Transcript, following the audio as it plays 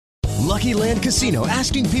Lucky Land Casino,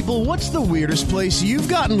 asking people, what's the weirdest place you've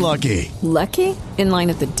gotten lucky? Lucky? In line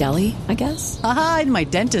at the deli, I guess? Aha, in my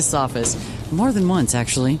dentist's office. More than once,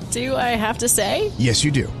 actually. Do I have to say? Yes,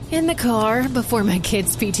 you do. In the car before my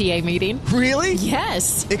kids' PTA meeting. Really?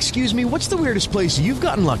 Yes. Excuse me, what's the weirdest place you've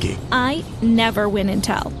gotten lucky? I never win and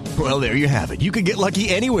tell. Well, there you have it. You can get lucky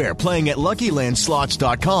anywhere, playing at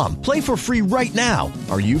LuckyLandSlots.com. Play for free right now.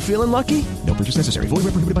 Are you feeling lucky? No purchase necessary. Void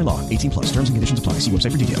where prohibited by law. 18 plus. Terms and conditions apply. See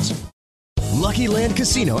website for details. Lucky Land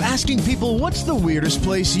Casino, asking people, what's the weirdest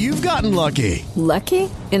place you've gotten lucky? Lucky?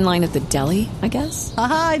 In line at the deli, I guess?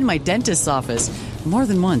 Aha, in my dentist's office. More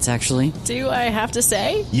than once, actually. Do I have to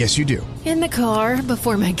say? Yes, you do. In the car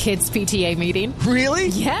before my kids' PTA meeting. Really?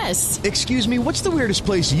 Yes. Excuse me, what's the weirdest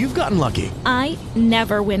place you've gotten lucky? I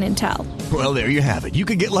never win and tell. Well, there you have it. You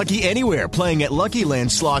can get lucky anywhere, playing at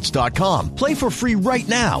LuckyLandSlots.com. Play for free right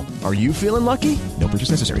now. Are you feeling lucky? No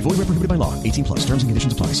purchase necessary. Void where prohibited by law. 18 plus. Terms and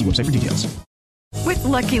conditions apply. See website for details. With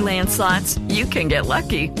Lucky Land Slots, you can get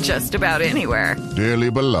lucky just about anywhere.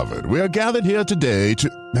 Dearly beloved, we are gathered here today to...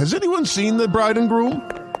 Has anyone seen the bride and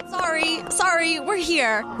groom? Sorry, we're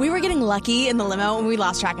here. We were getting lucky in the limo and we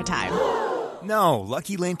lost track of time. No,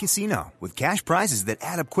 Lucky Land Casino, with cash prizes that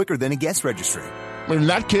add up quicker than a guest registry. In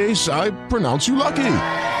that case, I pronounce you lucky.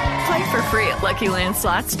 Play for free at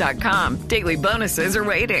LuckyLandSlots.com. Daily bonuses are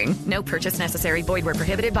waiting. No purchase necessary. Void where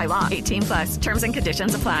prohibited by law. 18 plus. Terms and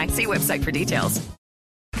conditions apply. See website for details.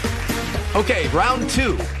 Okay, round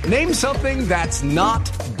two. Name something that's not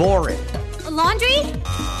boring. A laundry?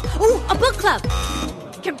 Ooh, a book club.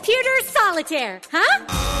 Computer solitaire, huh?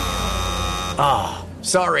 Ah,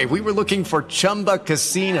 sorry. We were looking for Chumba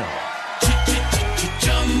Casino.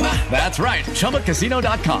 That's right.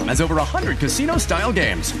 ChumbaCasino.com has over 100 casino-style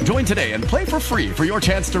games. Join today and play for free for your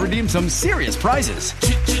chance to redeem some serious prizes.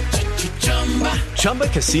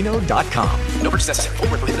 ChumbaCasino.com. No purchase necessary. Void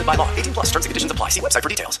where prohibited by law. 18 plus. Terms and conditions apply. See website for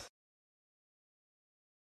details.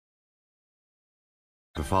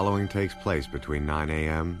 The following takes place between 9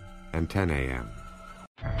 a.m. and 10 a.m.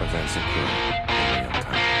 Events occur in real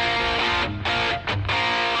time.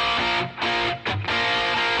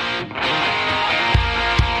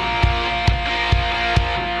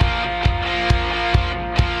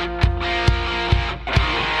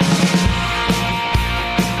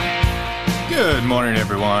 Good morning,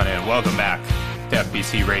 everyone, and welcome back to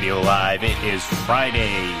FBC Radio Live. It is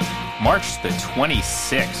Friday, March the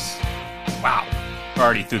 26th. Wow, we're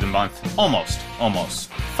already through the month. Almost.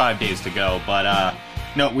 5 days to go, but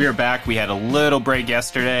no, we are back. We had a little break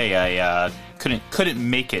yesterday. I couldn't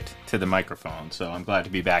make it to the microphone, so I'm glad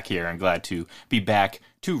to be back here. I'm glad to be back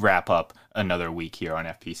to wrap up another week here on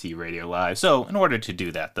FPC Radio Live. So in order to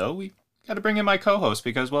do that, though, we got to bring in my co-host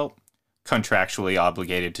because, well, contractually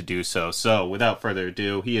obligated to do so. So without further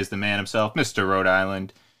ado, he is the man himself, Mr. Rhode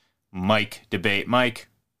Island, Mike Debate. Mike,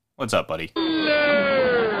 what's up, buddy?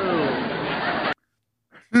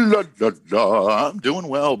 I'm doing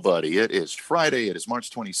well, buddy. It is Friday. It is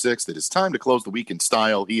March 26th. It is time to close the week in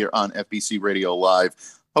style here on FBC Radio Live.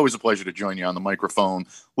 Always a pleasure to join you on the microphone. A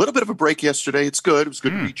little bit of a break yesterday. It's good. It was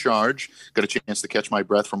good to recharge. Got a chance to catch my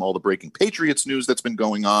breath from all the breaking Patriots news that's been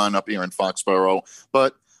going on up here in Foxborough.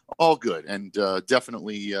 But all good, and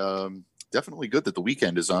definitely good that the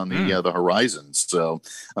weekend is on the horizon. So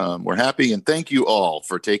we're happy, and thank you all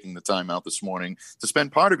for taking the time out this morning to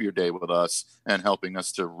spend part of your day with us and helping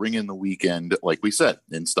us to ring in the weekend, like we said,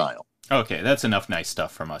 in style. Okay, that's enough nice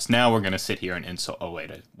stuff from us. Now we're going to sit here and insult. Oh,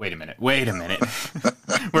 wait a minute.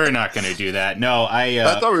 We're not going to do that. No,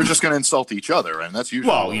 I thought we were just going to insult each other, and that's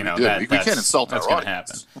usually what we do. We can't insult our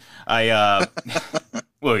audience.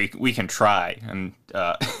 Well, we can try, and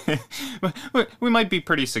we might be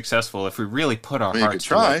pretty successful if we really put our hearts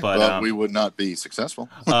to it. But we would not be successful.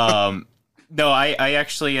 No, I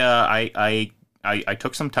actually I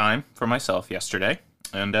took some time for myself yesterday,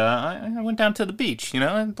 and I went down to the beach. You know,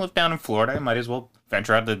 I live down in Florida. I might as well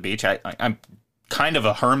venture out to the beach. I'm kind of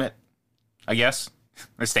a hermit, I guess.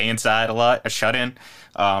 I stay inside a lot, a shut-in.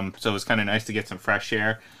 So it was kind of nice to get some fresh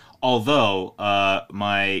air. Although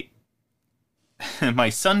my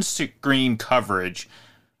sunscreen coverage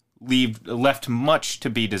left much to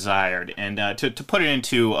be desired, and to put it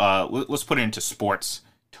into let's put it into sports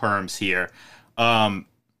terms here.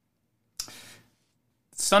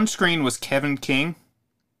 Sunscreen was Kevin King,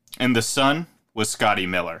 and the sun was Scotty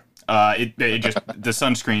Miller. It just the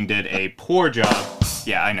sunscreen did a poor job.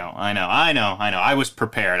 Yeah, I know. I was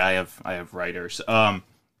prepared. I have writers. No,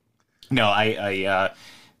 I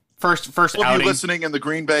First All of you outing. listening in the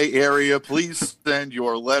Green Bay area, please send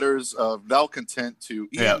your letters of malcontent to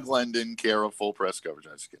Ian Glendon, care of Full Press Coverage.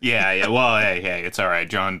 Yeah. Well, hey, it's all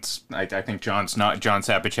right. I think John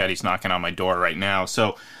Sapicetti's knocking on my door right now.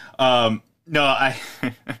 So, no, I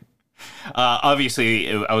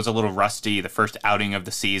obviously I was a little rusty. The first outing of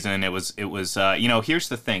the season. It was. Here's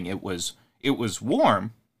the thing. It was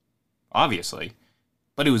warm, obviously,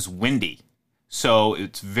 but it was windy. So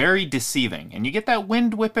it's very deceiving. And you get that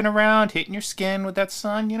wind whipping around, hitting your skin with that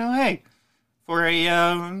sun, hey, for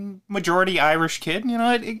a majority Irish kid,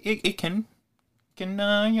 it can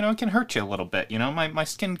hurt you a little bit. My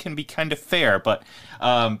skin can be kind of fair, but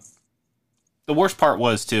the worst part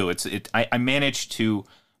was, too, I managed to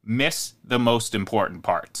miss the most important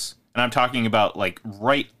parts. And I'm talking about, like,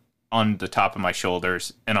 right on the top of my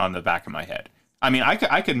shoulders and on the back of my head. I mean,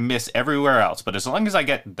 I could miss everywhere else, but as long as I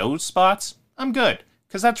get those spots, I'm good,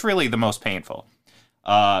 because that's really the most painful.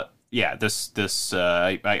 I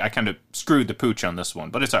kind of screwed the pooch on this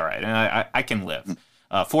one, but it's all right, and I can live.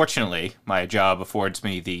 Fortunately, my job affords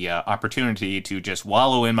me the opportunity to just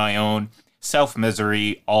wallow in my own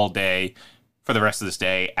self-misery all day for the rest of this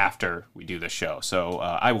day after we do the show. So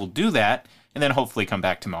I will do that, and then hopefully come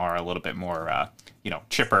back tomorrow a little bit more,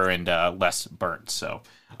 chipper and less burnt. So,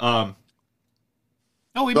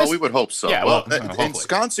 we would hope so. Yeah,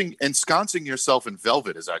 ensconcing yourself in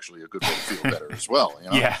velvet is actually a good way to feel better as well.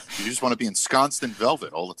 Yeah, you just want to be ensconced in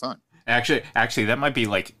velvet all the time. Actually, that might be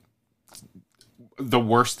like the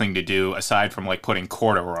worst thing to do, aside from like putting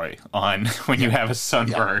corduroy on when you have a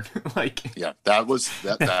sunburn. That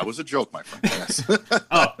was a joke, my friend. Yes.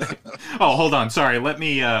 Hold on. Sorry. Let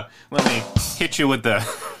me hit you with the.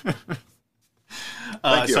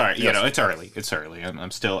 Sorry, yes. It's early. I'm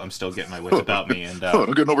still getting my wits about me, and I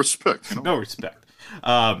don't get no respect. No respect.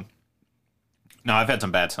 No, I've had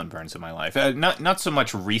some bad sunburns in my life. Not so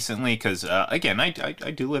much recently, because again, I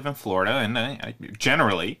do live in Florida, and I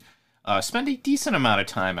generally spend a decent amount of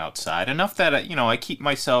time outside, enough that I keep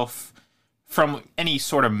myself from any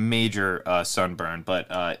sort of major sunburn. But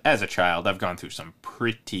as a child, I've gone through some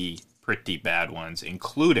pretty bad ones,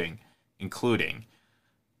 including.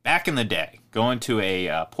 Back in the day, going to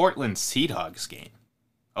a Portland Sea Dogs game.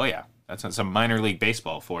 Oh, yeah. That's some minor league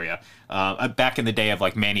baseball for you. Back in the day of,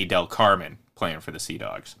 like, Manny Del Carmen playing for the Sea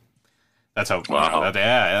Dogs. That's how... Wow.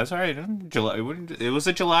 That's all right. It was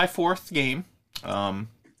a July 4th game.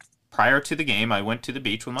 Prior to the game, I went to the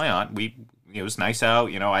beach with my aunt. It was nice out.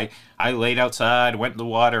 I laid outside, went in the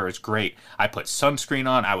water. It was great. I put sunscreen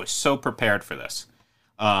on. I was so prepared for this.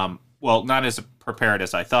 Well, not as prepared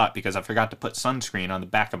as I thought, because I forgot to put sunscreen on the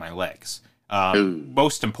back of my legs.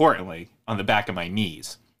 Most importantly, on the back of my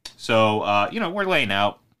knees. So, we're laying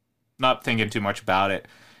out, not thinking too much about it.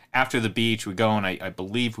 After the beach, we go, and I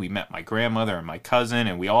believe we met my grandmother and my cousin,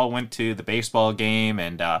 and we all went to the baseball game.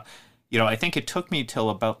 And, I think it took me till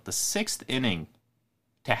about the 6th inning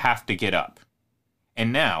to have to get up.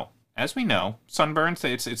 And now, as we know, sunburns,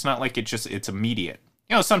 it's not like it's immediate.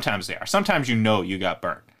 Sometimes they are. Sometimes you got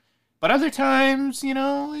burnt. But other times,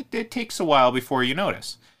 it takes a while before you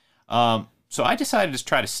notice. So I decided to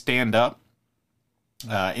try to stand up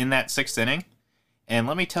in that 6th inning. And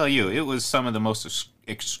let me tell you, it was some of the most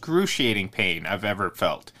excruciating pain I've ever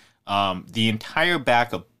felt. The entire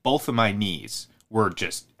back of both of my knees were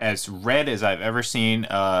just as red as I've ever seen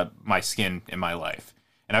my skin in my life.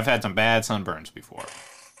 And I've had some bad sunburns before.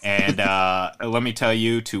 And let me tell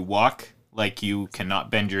you, to walk like you cannot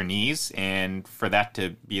bend your knees, and for that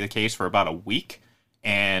to be the case for about a week,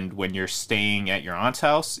 and when you're staying at your aunt's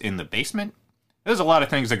house in the basement, there's a lot of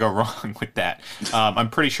things that go wrong with that. I'm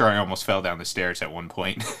pretty sure I almost fell down the stairs at one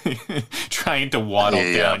point trying to waddle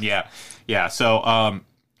down. Yeah. So,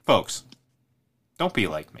 folks, don't be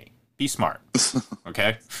like me. Be smart,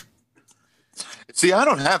 okay? See, I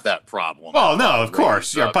don't have that problem. Oh no, of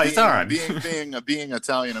course, you're Python. Being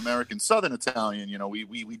Italian American, Southern Italian, we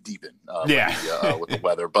deepen with the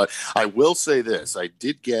weather. But I will say this: I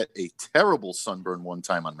did get a terrible sunburn one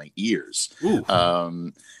time on my ears.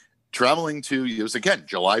 Traveling to, it was again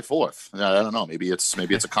July 4th. I don't know, maybe it's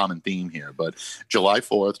a common theme here, but July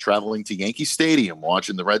 4th, traveling to Yankee Stadium,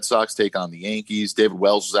 watching the Red Sox take on the Yankees. David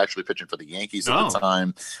Wells was actually pitching for the Yankees at the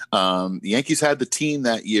time. The Yankees had the team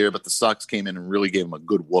that year, but the Sox came in and really gave them a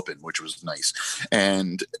good whooping, which was nice.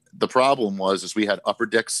 And the problem was we had upper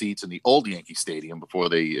deck seats in the old Yankee Stadium before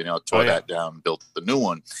they tore that down and built the new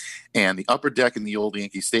one. And the upper deck in the old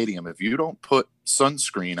Yankee Stadium, if you don't put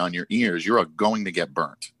sunscreen on your ears, you're going to get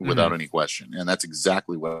burnt without any question. And that's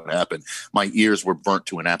exactly what happened. My ears were burnt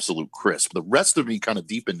to an absolute crisp. The rest of me kind of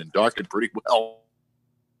deepened and darkened pretty well.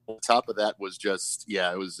 top of that was just,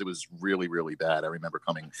 it was really, really bad. I remember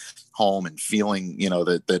coming home and feeling,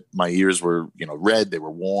 that my ears were, red, they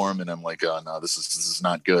were warm, and I'm like, oh no, this is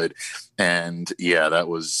not good. And that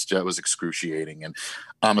was excruciating. And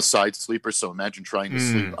I'm a side sleeper, so imagine trying to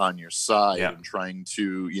sleep on your side and trying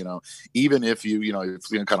to, even if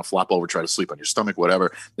if you kind of flop over, try to sleep on your stomach,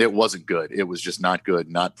 whatever, it wasn't good. It was just not good,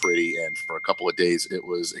 not pretty. And for a couple of days, it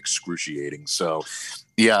was excruciating. So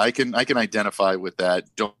I can identify with that.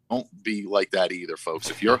 Don't be like that either, folks.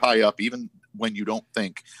 If you're high up, even when you don't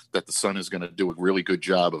think that the sun is going to do a really good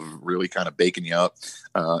job of really kind of baking you up,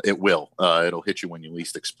 it will. It'll hit you when you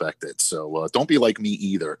least expect it. So don't be like me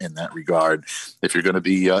either in that regard. If you're going to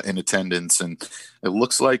be in attendance, and it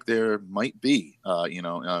looks like there might be,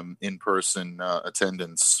 in-person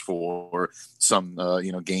attendance for some,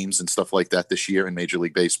 games and stuff like that this year in Major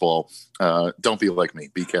League Baseball, don't be like me.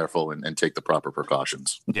 Be careful and take the proper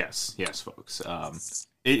precautions. Yes, folks.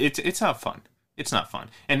 It's not fun. It's not fun.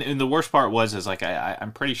 And the worst part was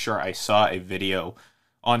I'm pretty sure I saw a video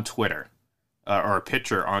on Twitter, or a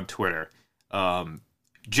picture on Twitter,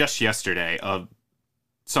 just yesterday of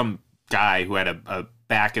some guy who had a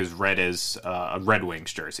back as red as a Red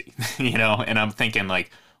Wings jersey, and I'm thinking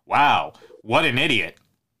wow, what an idiot.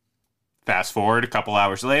 Fast forward a couple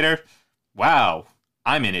hours later, wow,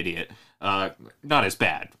 I'm an idiot. Not as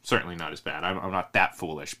bad. Certainly not as bad. I'm not that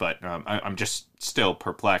foolish, but I'm just still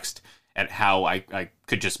perplexed at how I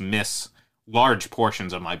could just miss large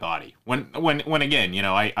portions of my body. When again,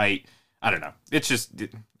 I don't know. It's just,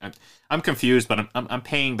 I'm confused, but I'm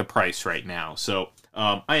paying the price right now. So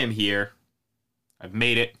I am here. I've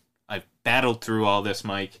made it. I've battled through all this,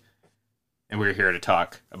 Mike, and we're here to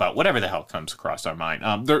talk about whatever the hell comes across our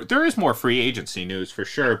mind. There is more free agency news for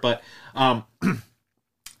sure, but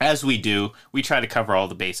as we do, we try to cover all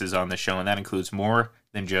the bases on the show, and that includes more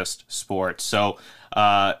than just sports. So,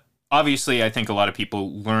 obviously, I think a lot of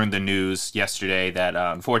people learned the news yesterday that,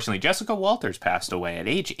 unfortunately, Jessica Walters passed away at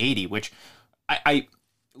age 80, which I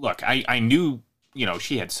knew,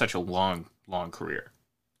 she had such a long career.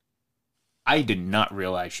 I did not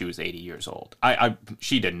realize she was 80 years old.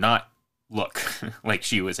 She did not look like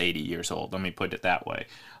she was 80 years old. Let me put it that way.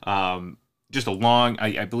 Just a long,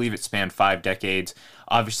 I believe it spanned 5 decades.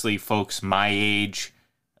 Obviously, folks my age,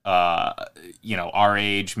 our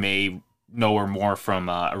age may know her more from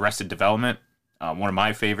Arrested Development, one of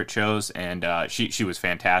my favorite shows, and she was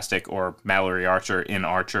fantastic, or Mallory Archer in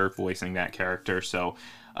Archer, voicing that character. So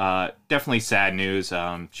definitely sad news.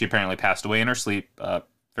 She apparently passed away in her sleep,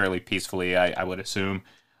 fairly peacefully, I would assume.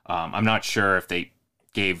 I'm not sure if they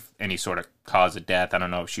gave any sort of cause of death. I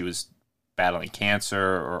don't know if she was battling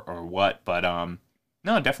cancer or what, but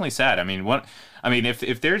no, definitely sad.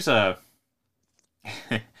 If there's a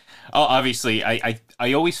obviously, I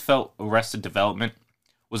always felt Arrested Development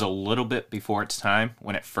was a little bit before its time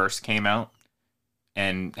when it first came out,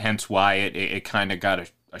 and hence why it kind of got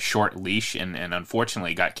a short leash and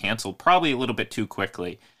unfortunately got canceled probably a little bit too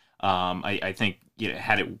quickly. I think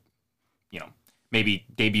had it, maybe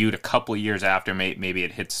debuted a couple of years after, maybe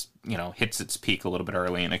it hits its peak a little bit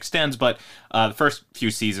early and extends, but the first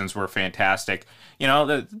few seasons were fantastic.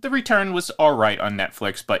 The return was all right on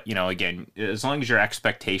Netflix, but, again, as long as your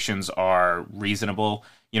expectations are reasonable,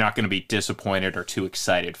 you're not going to be disappointed or too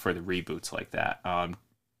excited for the reboots like that.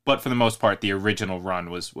 But for the most part, the original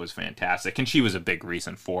run was fantastic, and she was a big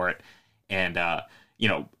reason for it. And,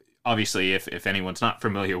 obviously, if anyone's not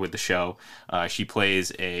familiar with the show, she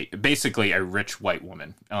plays basically a rich white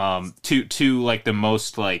woman, to like the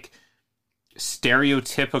most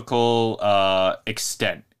stereotypical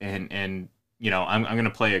extent. And I'm going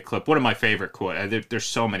to play a clip. One of my favorite quotes. There's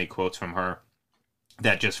so many quotes from her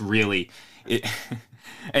that just really,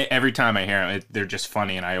 every time I hear them, they're just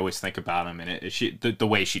funny, and I always think about them. And the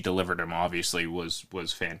way she delivered them obviously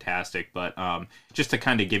was fantastic. But just to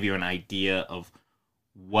kind of give you an idea of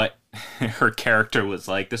what her character was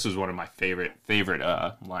like, this was one of my favorite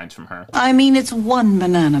lines from her. It's one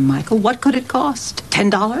banana, Michael. What could it cost?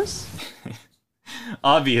 $10?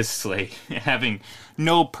 Obviously, having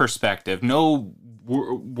no perspective, no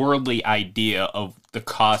worldly idea of the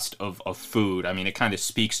cost of food. It kind of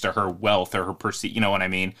speaks to her wealth or her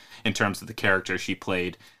in terms of the character she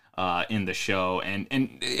played in the show, and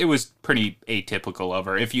it was pretty atypical of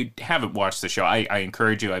her. If you haven't watched the show, I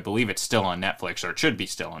encourage you. I believe it's still on Netflix, or it should be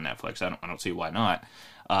still on Netflix. I don't see why not.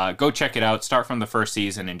 Go check it out. Start from the first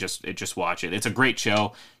season and just watch it. It's a great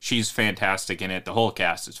show. She's fantastic in it. The whole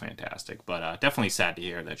cast is fantastic. But definitely sad to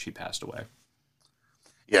hear that she passed away.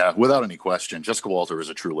 Yeah, without any question. Jessica Walter is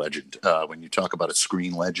a true legend. When you talk about a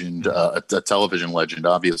screen legend, a television legend,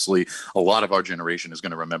 obviously, a lot of our generation is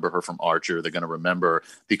going to remember her from Archer. They're going to remember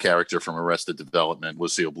the character from Arrested Development,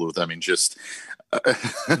 Lucille Bluth. I mean, just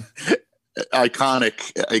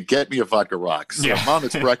iconic. Get me a vodka rocks. Yeah. Mom,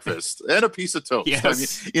 it's breakfast and a piece of toast. Yes.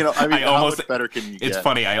 I mean, how much better can you get? It's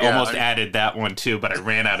funny. I almost added that one too, but I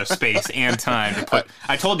ran out of space and time to put.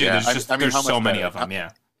 I told you there's so many of them.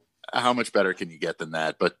 Yeah. How much better can you get than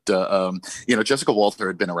that? But, Jessica Walter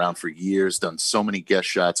had been around for years, done so many guest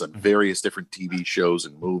shots on various different TV shows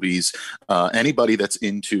and movies. Anybody that's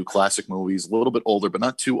into classic movies, a little bit older, but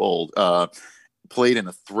not too old, played in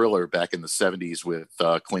a thriller back in the 70s with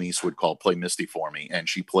Clint Eastwood called Play Misty for Me. And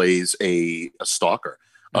she plays a stalker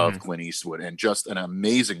of Clint Eastwood, and just an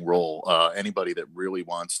amazing role. Anybody that really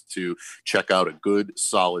wants to check out a good,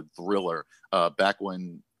 solid thriller back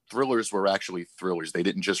when thrillers were actually thrillers. They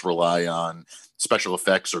didn't just rely on special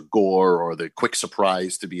effects or gore or the quick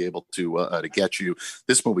surprise to be able to get you.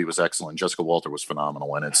 This movie was excellent. Jessica Walter was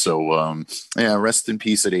phenomenal in it. So, rest in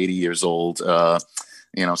peace at 80 years old.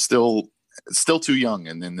 Still too young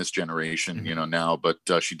in this generation, now, but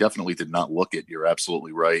she definitely did not look it. You're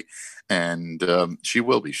absolutely right. And she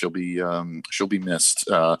will be. She'll be missed.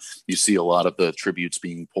 You see a lot of the tributes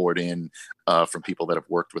being poured in from people that have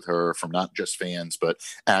worked with her, from not just fans, but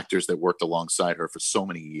actors that worked alongside her for so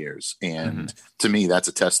many years. And to me, that's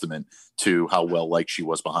a testament to how well liked she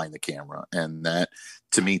was behind the camera. And that,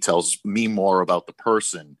 to me, tells me more about the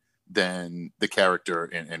person than the character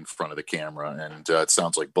in front of the camera. And it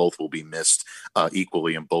sounds like both will be missed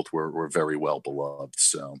equally, and both were very well beloved.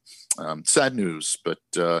 So sad news, but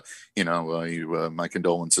my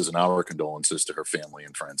condolences and our condolences to her family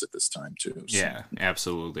and friends at this time too. So. Yeah,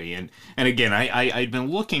 absolutely. And again, I'd been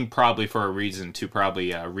looking probably for a reason to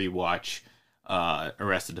probably rewatch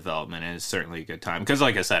Arrested Development, and it's certainly a good time. Because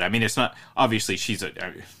like I said, I mean, it's not, obviously she's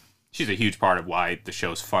a huge part of why the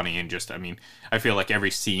show's funny, and just, I mean, I feel like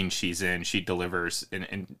every scene she's in, she delivers,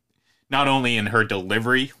 and not only in her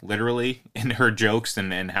delivery, literally, in her jokes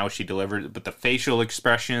and how she delivers, but the facial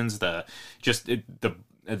expressions, the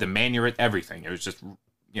mannerism, everything. It was just,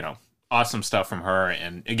 awesome stuff from her,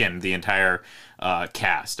 and again, the entire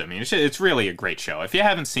cast. I mean, it's really a great show. If you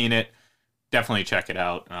haven't seen it, definitely check it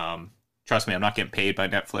out. Trust me, I'm not getting paid by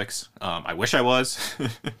Netflix. I wish I was.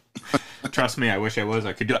 Trust me, I wish I was.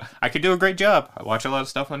 I could do a great job. I watch a lot of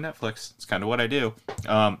stuff on Netflix. It's kind of what I do.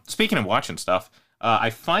 Speaking of watching stuff,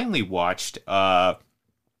 I finally watched the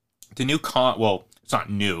new Well, it's not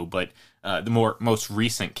new, but the most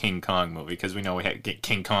recent King Kong movie, because we know we had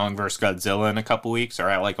King Kong versus Godzilla in a couple weeks,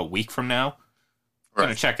 or like a week from now. We're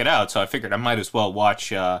gonna check it out, so I figured I might as well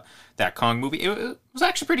watch that Kong movie. It was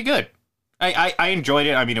actually pretty good. I enjoyed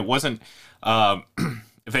it. I mean, it wasn't.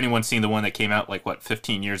 If anyone's seen the one that came out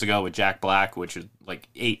 15 years ago with Jack Black, which is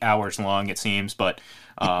 8 hours long, it seems, but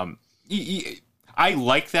I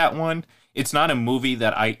like that one. It's not a movie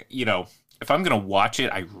that if I'm gonna watch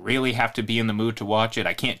it, I really have to be in the mood to watch it.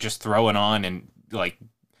 I can't just throw it on and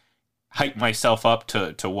hype myself up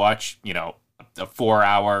to watch a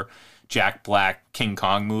 4-hour Jack Black King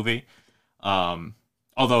Kong movie.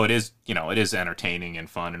 Although it is, it is entertaining and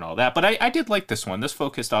fun and all that. But I did like this one. This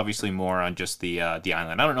focused obviously more on just the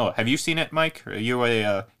island. I don't know. Have you seen it, Mike? Are you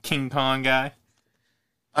a King Kong guy?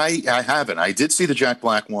 I haven't. I did see the Jack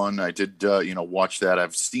Black one. I did, watch that.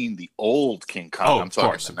 I've seen the old King Kong. Oh, I'm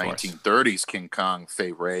talking the 1930s King Kong,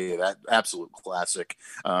 Fay Wray, that absolute classic.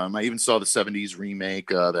 I even saw the 70s remake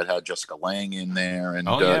that had Jessica Lange in there. And,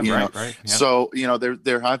 right. Yeah. So,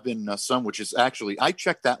 there have been some, which is actually, I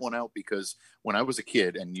checked that one out because when I was a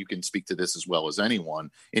kid, and you can speak to this as well as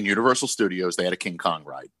anyone, in Universal Studios, they had a King Kong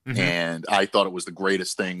ride. Mm-hmm. And I thought it was the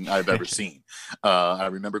greatest thing I've ever seen. I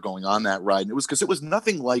remember going on that ride, and it was because it was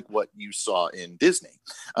nothing like what you saw in Disney.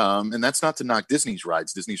 And that's not to knock Disney's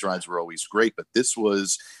rides. Disney's rides were always great, but this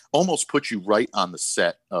was almost put you right on the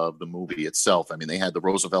set of the movie itself. I mean, they had the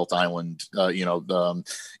Roosevelt Island,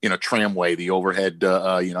 tramway, the overhead,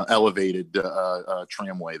 elevated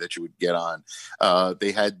tramway that you would get on.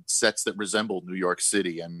 They had sets that resembled New York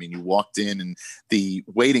City. I mean, you walked in and the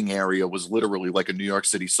waiting area was literally like a New York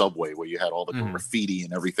City subway where you had all the graffiti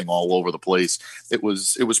and everything all over the place. It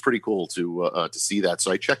was pretty cool to see that.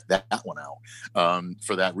 So I checked that one out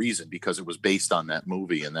for that reason, because it was based on that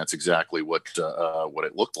movie, and that's exactly what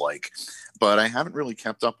it looked like. like, but I haven't really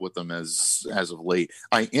kept up with them as of late.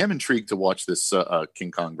 I am intrigued to watch this King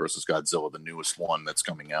Kong versus Godzilla, the newest one that's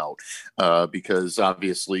coming out, because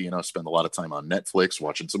obviously, I spend a lot of time on Netflix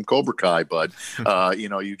watching some Cobra Kai, but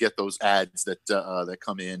you get those ads that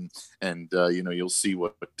come in, and you'll see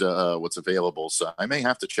what's available. So I may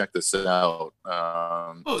have to check this out.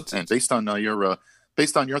 And based on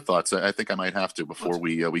your thoughts, I think I might have to before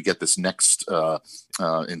we get this next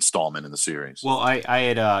installment in the series. Well, I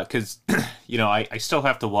had because I still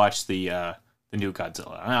have to watch the new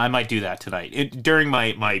Godzilla. I might do that tonight during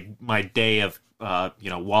my day of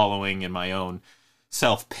wallowing in my own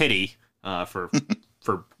self-pity for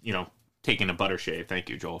taking a butter shave. Thank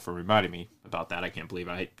you, Joel, for reminding me about that. I can't believe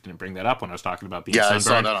I didn't bring that up when I was talking about being sunburned. I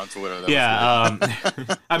saw that on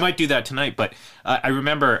Twitter. I might do that tonight, but I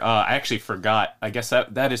remember I actually forgot. I guess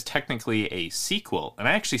that is technically a sequel, and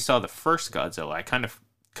I actually saw the first Godzilla. I kind of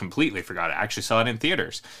completely forgot it. I actually saw it in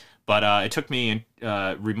theaters, but it took me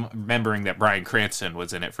remembering that Bryan Cranston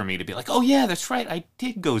was in it for me to be like, oh yeah, that's right, I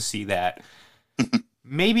did go see that.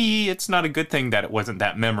 Maybe it's not a good thing that it wasn't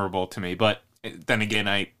that memorable to me, but then again,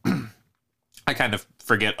 I kind of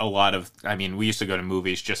forget a lot of. I mean, we used to go to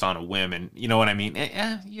movies just on a whim, and you know what I mean.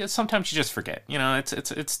 Sometimes you just forget.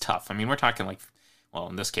 It's tough. I mean, we're talking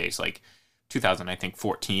in this case,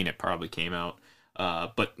 2014, it probably came out.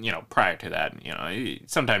 But prior to that,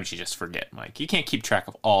 sometimes you just forget, Mike. You can't keep track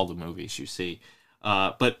of all the movies you see.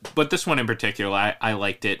 But this one in particular, I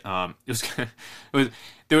liked it. There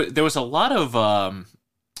was a lot of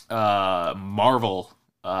Marvel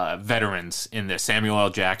veterans in this. Samuel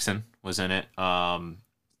L. Jackson was in it. Tom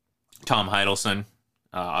Hiddleston,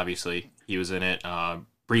 obviously, he was in it.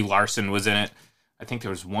 Brie Larson was in it. I think there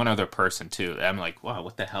was one other person, too. I'm like, wow,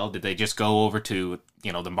 what the hell? Did they just go over to,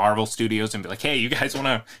 the Marvel Studios and be like, hey, you guys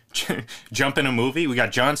want to jump in a movie? We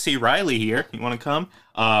got John C. Reilly here. You want to come?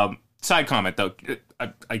 Side comment, though.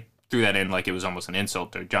 I threw that in like it was almost an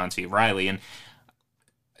insult to John C. Reilly. And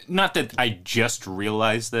not that I just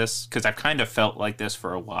realized this, because I've kind of felt like this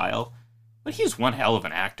for a while, but he's one hell of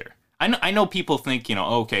an actor. I know people think,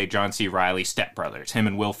 okay, John C. Reilly, Step Brothers, him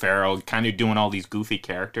and Will Ferrell, kind of doing all these goofy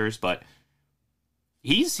characters, but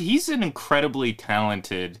he's an incredibly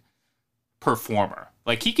talented performer.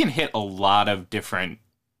 Like, he can hit a lot of different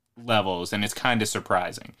levels, and it's kind of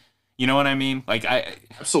surprising. You know what I mean?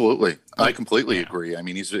 Absolutely. I completely agree. I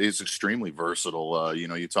mean, he's extremely versatile.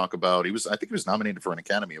 You talk about, I think he was nominated for an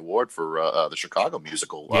Academy Award for the Chicago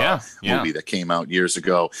musical movie that came out years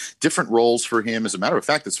ago. Different roles for him. As a matter of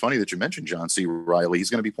fact, it's funny that you mentioned John C. Reilly. He's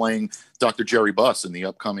going to be playing Dr. Jerry Buss in the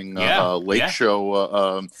upcoming Late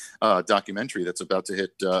Show documentary that's about to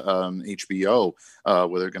hit HBO,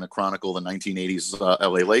 where they're going to chronicle the 1980s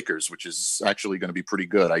LA Lakers, which is actually going to be pretty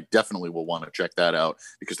good. I definitely will want to check that out,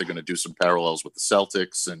 because they're going to do some parallels with the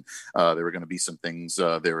Celtics, and there are going to be some things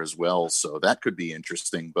there as well. So that could be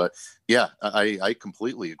interesting. But yeah, I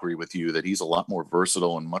completely agree with you that he's a lot more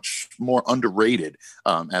versatile and much more underrated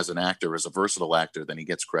as an actor, as a versatile actor, than he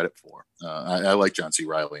gets credit for. I like John C.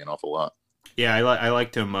 Reilly an awful lot. Yeah, I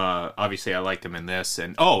liked him. Obviously, I liked him in this.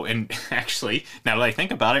 And actually, now that I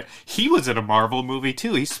think about it, he was in a Marvel movie,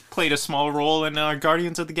 too. He's played a small role in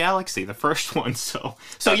Guardians of the Galaxy, the first one. So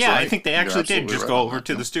yeah, right. I think they actually did just go over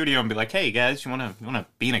to the studio and be like, hey, guys, you want to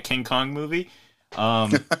be in a King Kong movie?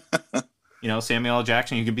 Samuel L.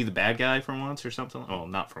 Jackson, you could be the bad guy for once or something. Well,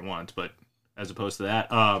 not for once, but as opposed to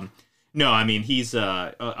that. No, I mean, he's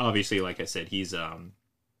obviously, like I said, he's...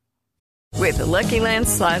 With the Lucky Land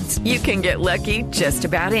Slots, you can get lucky just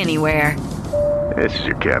about anywhere. This is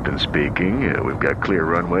your captain speaking. We've got clear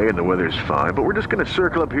runway and the weather's fine, but we're just going to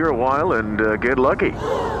circle up here a while and get lucky.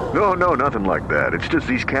 No, nothing like that. It's just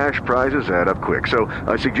these cash prizes add up quick. So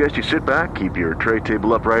I suggest you sit back, keep your tray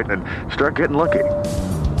table upright, and start getting lucky.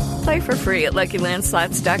 Play for free at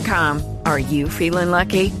LuckyLandSlots.com. Are you feeling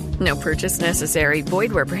lucky? No purchase necessary.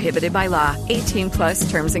 Void where prohibited by law. 18+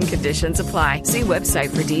 terms and conditions apply. See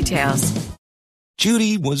website for details.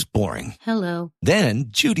 Judy was boring. Hello. Then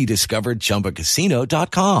Judy discovered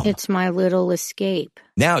ChumbaCasino.com. It's my little escape.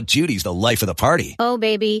 Now Judy's the life of the party. Oh,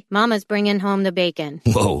 baby, mama's bringing home the bacon.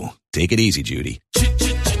 Whoa, take it easy, Judy.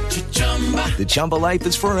 The Chumba life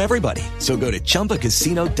is for everybody. So go to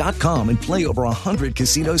ChumbaCasino.com and play over 100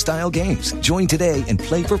 casino-style games. Join today and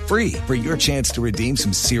play for free for your chance to redeem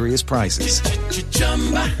some serious prizes.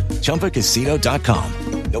 ChumbaCasino.com.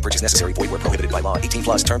 No purchase necessary. Void where prohibited by law.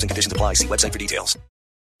 18+ terms and conditions apply. See website for details.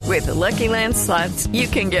 With the Lucky Land Slots, you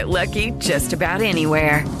can get lucky just about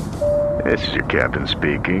anywhere. This is your captain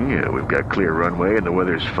speaking. We've got clear runway and the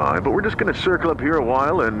weather's fine, but we're just going to circle up here a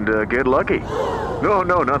while and get lucky.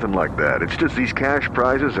 No, nothing like that. It's just these cash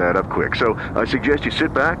prizes add up quick. So I suggest you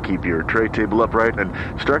sit back, keep your tray table upright, and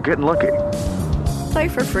start getting lucky. Play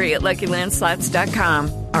for free at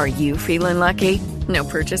LuckyLandSlots.com. Are you feeling lucky? No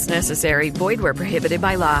purchase necessary. Void where prohibited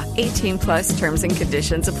by law. 18 plus terms and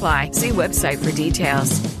conditions apply. See website for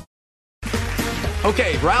details.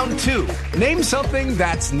 Okay, round two. Name something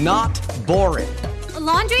that's not boring. A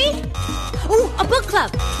laundry? Ooh, a book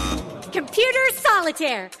club. Computer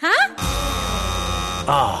solitaire, huh?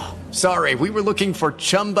 Ah, sorry, we were looking for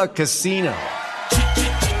Chumba Casino.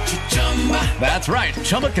 That's right,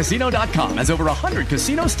 ChumbaCasino.com has over 100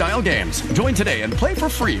 casino-style games. Join today and play for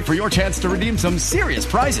free for your chance to redeem some serious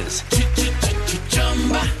prizes.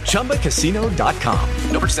 ChumbaCasino.com.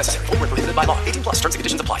 No purchase necessary. Void where prohibited by law. 18 plus. Terms and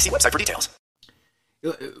conditions apply. See website for details.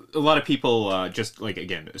 A lot of people just, like,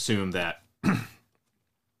 again, assume that,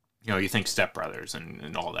 you think Step Brothers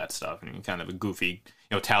and all that stuff, and kind of a goofy,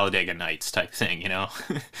 Talladega Nights type thing,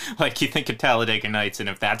 Like, you think of Talladega Nights, and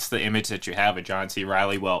if that's the image that you have of John C.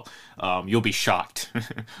 Reilly, well, you'll be shocked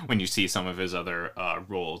when you see some of his other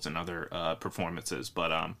roles and other performances. But,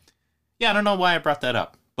 yeah, I don't know why I brought that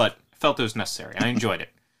up, but I felt it was necessary. I enjoyed it.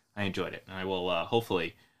 And I will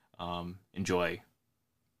hopefully enjoy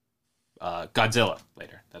Godzilla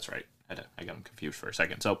later. That's right. I got him confused for a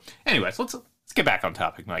second. So, anyways, let's get back on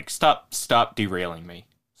topic, Mike. Stop derailing me.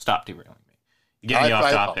 Stop derailing me. You get me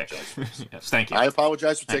off topic. Yes, thank you. I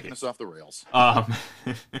apologize for taking us off the rails.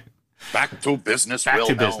 Back to business. Back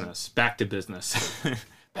to business. Back to business.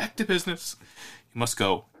 Back to business. You must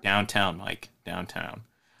go downtown, Mike. Downtown.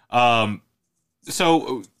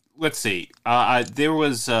 So let's see. There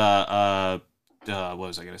was what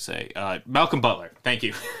was I going to say? Malcolm Butler. Thank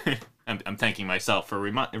you. I'm thanking myself for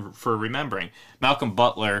remembering Malcolm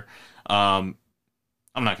Butler. I'm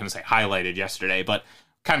not going to say highlighted yesterday, but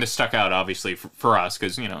kind of stuck out obviously for us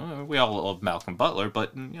because we all love Malcolm Butler,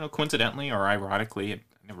 but coincidentally or ironically, I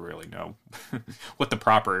never really know what the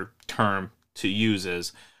proper term to use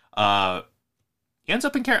is. He ends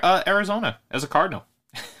up in Arizona as a Cardinal,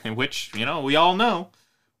 in which we all know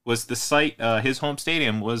was the site. His home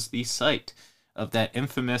stadium was the site of that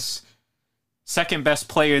infamous second best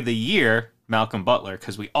player of the year, Malcolm Butler,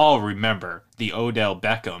 because we all remember the Odell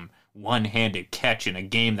Beckham one-handed catch in a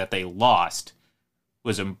game that they lost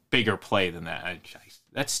was a bigger play than that.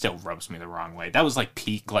 That still rubs me the wrong way. That was like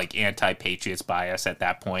peak anti-Patriots bias at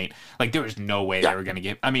that point. Like there was no way they were going to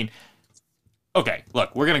get... I mean, okay,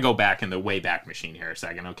 look, we're going to go back in the Wayback Machine here a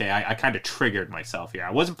second, okay? I kind of triggered myself here.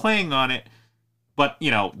 I wasn't playing on it, but,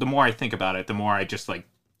 the more I think about it, the more I just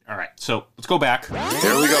all right, so let's go back.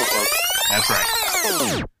 There we go, folks. That's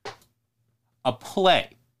right. A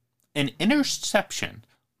play, an interception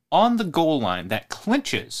on the goal line that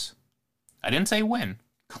clinches, I didn't say win,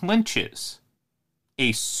 clinches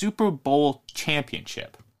a Super Bowl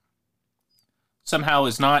championship, somehow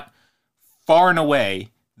is not far and away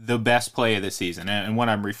the best play of the season. And what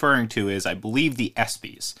I'm referring to is, I believe, the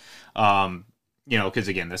ESPYs. Because,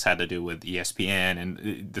 again, this had to do with ESPN,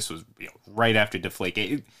 and this was right after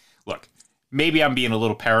Deflategate. Look, maybe I'm being a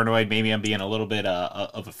little paranoid. Maybe I'm being a little bit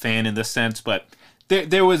of a fan in this sense, but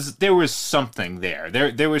there was something there.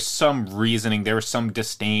 There was some reasoning. There was some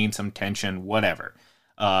disdain, some tension, whatever.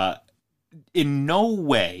 In no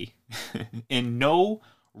way, in no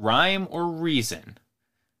rhyme or reason,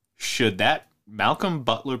 should that Malcolm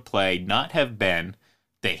Butler play not have been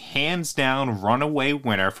the hands-down runaway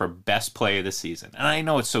winner for best play of the season. And I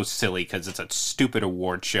know it's so silly because it's a stupid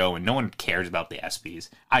award show and no one cares about the ESPYs.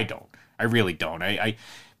 I don't. I really don't. I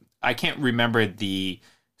can't remember the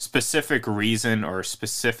specific reason or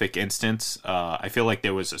specific instance. I feel like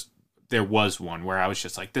there was one where I was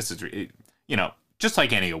just like, this is, just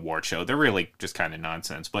like any award show. They're really just kind of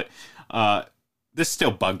nonsense. But this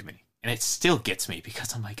still bugged me. And it still gets me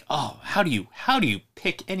because I'm like, oh, how do you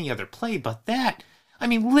pick any other play but that? I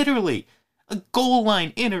mean, literally, a goal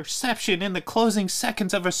line interception in the closing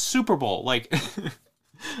seconds of a Super Bowl. Like,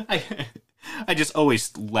 I just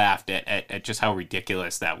always laughed at just how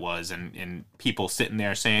ridiculous that was, and people sitting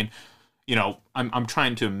there saying, I'm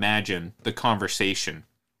trying to imagine the conversation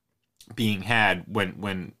being had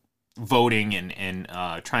when voting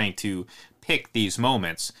and trying to pick these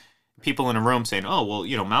moments. People in a room saying, oh,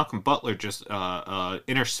 well, Malcolm Butler just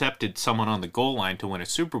intercepted someone on the goal line to win a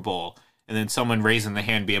Super Bowl. And then someone raising the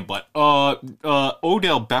hand being, but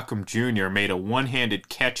Odell Beckham Jr. made a one-handed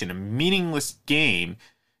catch in a meaningless game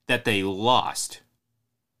that they lost.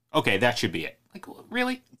 Okay, that should be it. Like,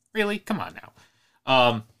 really? Really? Come on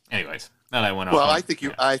now. Anyways, that I went off. Well, I think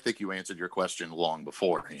you answered your question long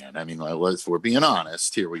beforehand. I mean, if we're being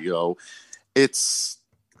honest, here we go. It's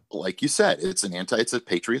like you said, it's a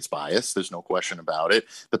Patriots bias. There's no question about it.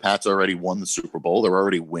 The Pats already won the Super Bowl. They're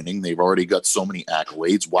already winning. They've already got so many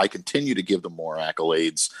accolades. Why continue to give them more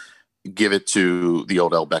accolades? Give it to the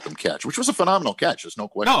Odell Beckham catch, which was a phenomenal catch. There's no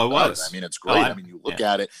question about it. I mean, it's great. I mean, you look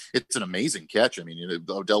at it, it's an amazing catch. I mean,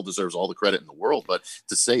 Odell deserves all the credit in the world, but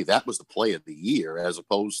to say that was the play of the year as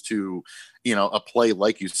opposed to, a play,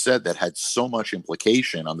 like you said, that had so much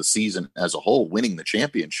implication on the season as a whole, winning the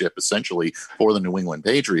championship essentially for the New England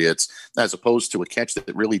Patriots, as opposed to a catch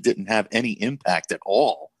that really didn't have any impact at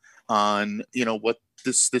all on, what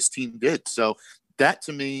this team did. So that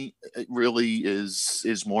to me really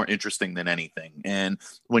is more interesting than anything. And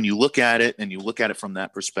when you look at it and you look at it from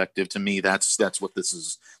that perspective, to me, that's what this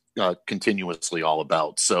is continuously all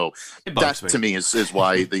about. So that to me is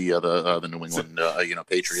why the New England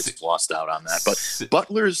Patriots lost out on that. But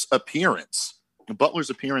Butler's appearance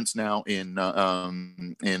now in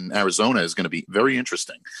Arizona is going to be very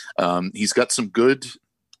interesting. He's got some good,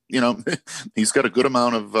 he's got a good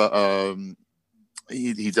amount of.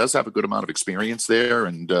 He does have a good amount of experience there,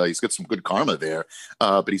 and he's got some good karma there.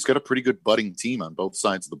 But he's got a pretty good budding team on both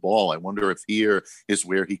sides of the ball. I wonder if here is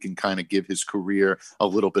where he can kind of give his career a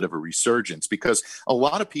little bit of a resurgence, because a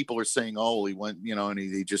lot of people are saying, "Oh, he went, and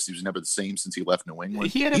he was never the same since he left New England."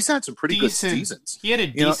 He's had some pretty good seasons. He had a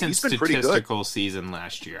decent statistical season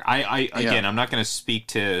last year. Again, I'm not going to speak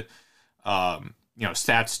to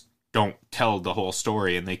stats. Don't tell the whole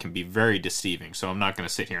story, and they can be very deceiving. So I'm not going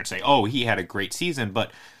to sit here and say, oh, he had a great season,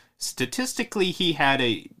 but statistically he had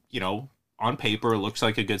on paper, it looks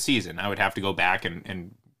like a good season. I would have to go back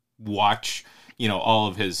and watch, all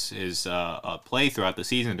of his play throughout the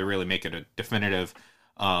season to really make it a definitive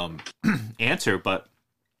answer. But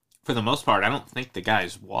for the most part, I don't think the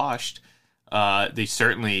guy's washed. They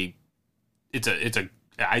certainly,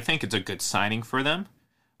 I think it's a good signing for them.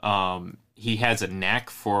 He has a knack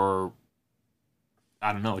for,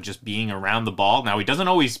 just being around the ball. Now, he doesn't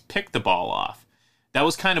always pick the ball off. That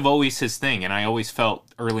was kind of always his thing, and I always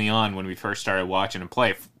felt early on when we first started watching him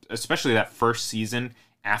play, especially that first season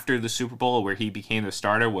after the Super Bowl where he became the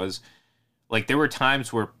starter, was like there were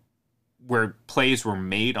times where plays were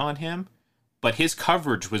made on him, but his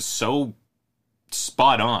coverage was so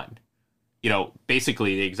spot on.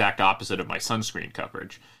 Basically the exact opposite of my sunscreen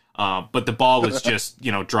coverage. But the ball was just,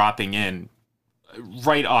 dropping in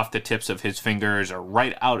right off the tips of his fingers or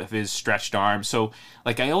right out of his stretched arm. So,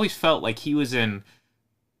 I always felt like he was in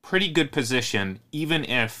pretty good position, even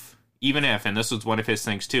if, and this was one of his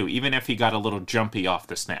things too, even if he got a little jumpy off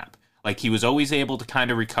the snap. He was always able to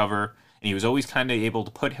kind of recover, and he was always kind of able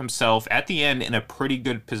to put himself at the end in a pretty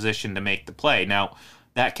good position to make the play. Now,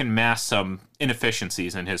 that can mask some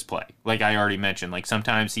inefficiencies in his play. Like I already mentioned,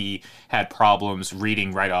 sometimes he had problems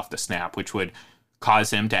reading right off the snap, which would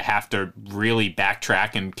cause him to have to really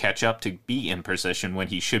backtrack and catch up to be in position when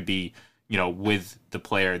he should be, with the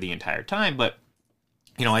player the entire time. But,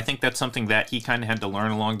 I think that's something that he kind of had to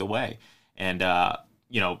learn along the way. And,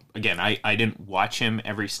 again, I didn't watch him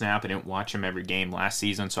every snap. I didn't watch him every game last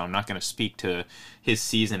season, so I'm not going to speak to his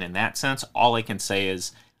season in that sense. All I can say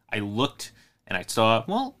is I looked and I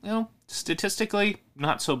saw, statistically,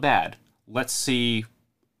 not so bad. Let's see,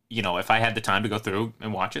 if I had the time to go through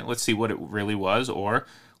and watch it, let's see what it really was, or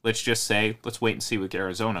let's just say, let's wait and see with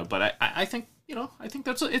Arizona. But I think, I think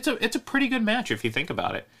it's a pretty good match if you think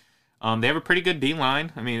about it. They have a pretty good D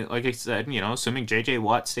line. I mean, like I said, assuming J.J.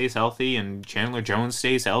 Watt stays healthy and Chandler Jones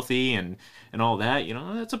stays healthy and all that,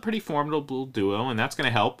 that's a pretty formidable duo, and that's going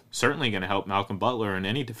to help, certainly going to help Malcolm Butler and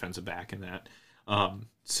any defensive back in that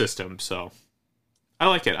system. So I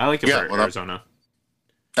like it. I like it for Arizona.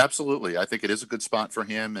 Absolutely. I think it is a good spot for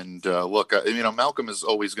him. And look, Malcolm is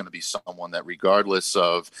always going to be someone that regardless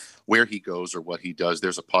of where he goes or what he does,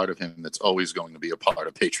 there's a part of him that's always going to be a part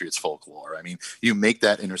of Patriots folklore. I mean, you make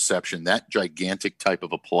that interception, that gigantic type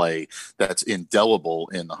of a play that's indelible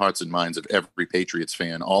in the hearts and minds of every Patriots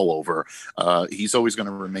fan all over. He's always going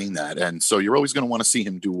to remain that. And so you're always going to want to see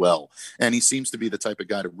him do well. And he seems to be the type of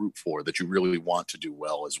guy to root for that you really want to do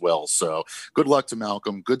well as well. So good luck to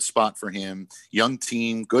Malcolm. Good spot for him. Young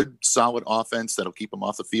team. Good, solid offense that'll keep them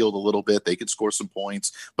off the field a little bit. They could score some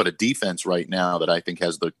points, but a defense right now that I think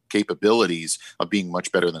has the capabilities of being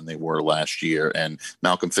much better than they were last year. And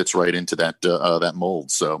Malcolm fits right into that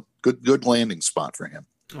mold. So good landing spot for him.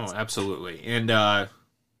 Oh, absolutely. And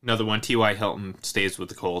another one, T.Y. Hilton stays with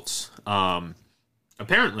the Colts.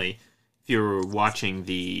 Apparently, if you're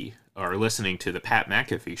watching or listening to the Pat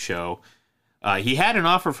McAfee show, He had an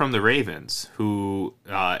offer from the Ravens, who,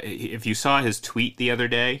 if you saw his tweet the other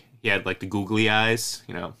day, he had like the googly eyes,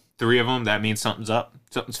 3 of them. That means something's up,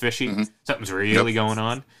 something's fishy, something's really going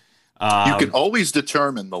on. You can always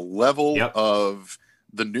determine the level of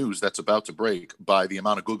the news that's about to break by the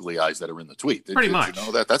amount of googly eyes that are in the tweet. Pretty much.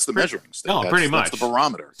 That's the measuring stick. Pretty much. That's the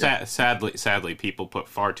barometer. Sadly, people put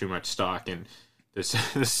far too much stock in. There's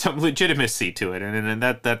some legitimacy to it, and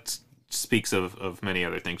that speaks of many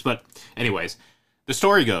other things. But anyways, the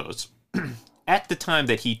story goes, at the time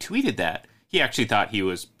that he tweeted that, he actually thought he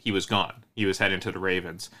was gone. He was heading to the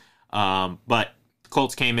Ravens. But the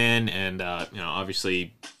Colts came in and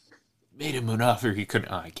obviously made him an offer he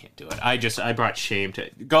couldn't. I can't do it. I brought shame to.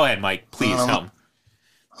 Go ahead, Mike. Please help.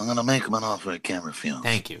 I'm gonna make him an offer I can't refuse.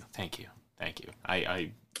 Thank you.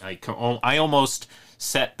 I almost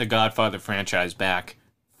set the Godfather franchise back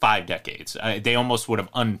 5 decades. They almost would have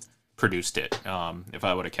unproduced it if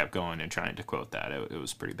I would have kept going and trying to quote that. It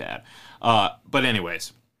was pretty bad. But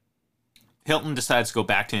anyways, Hilton decides to go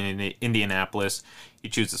back to Indianapolis. He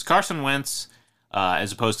chooses Carson Wentz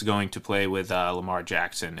as opposed to going to play with Lamar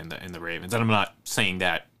Jackson in the Ravens. And I'm not saying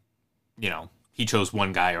that he chose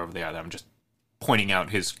one guy over the other. I'm just pointing out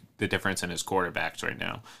the difference in his quarterbacks right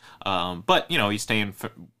now. But he's staying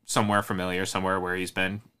somewhere familiar, somewhere where he's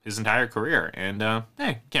been his entire career, and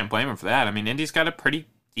hey, can't blame him for that. I mean, Indy's got a pretty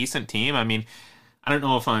decent team. I mean, I don't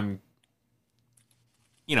know if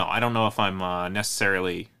I'm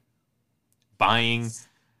necessarily buying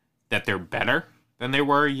that they're better than they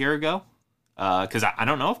were a year ago, because I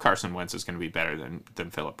don't know if Carson Wentz is going to be better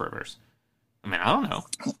than Phillip Rivers. I mean, I don't know.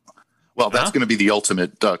 Well, that's going to be the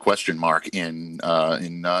ultimate question mark in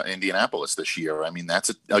Indianapolis this year. I mean,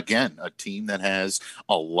 that's a team that has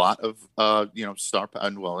a lot of star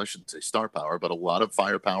power. Well, I shouldn't say star power, but a lot of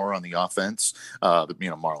firepower on the offense.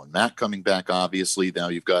 Marlon Mack coming back, obviously. Now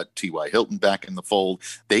you've got T.Y. Hilton back in the fold.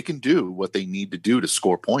 They can do what they need to do to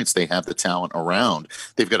score points. They have the talent around.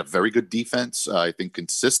 They've got a very good defense. I think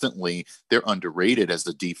consistently they're underrated as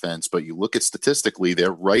the defense, but you look at statistically,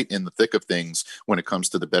 they're right in the thick of things when it comes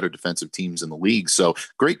to the better defensive teams in the league. So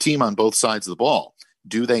great team on both sides of the ball.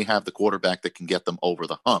 Do they have the quarterback that can get them over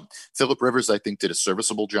the hump? Phillip Rivers, I think, did a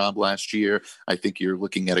serviceable job last year. I think you're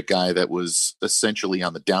looking at a guy that was essentially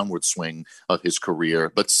on the downward swing of his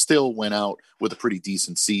career, but still went out with a pretty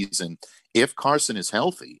decent season. If Carson is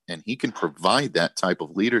healthy and he can provide that type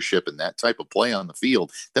of leadership and that type of play on the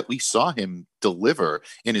field that we saw him deliver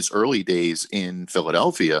in his early days in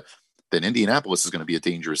Philadelphia, then Indianapolis is going to be a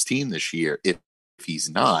dangerous team this year. If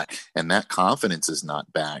he's not, and that confidence is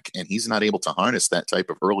not back, and he's not able to harness that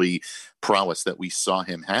type of early prowess that we saw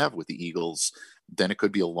him have with the Eagles, then it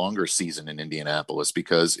could be a longer season in Indianapolis,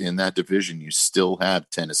 because in that division you still have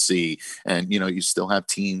Tennessee, and you still have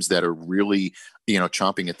teams that are really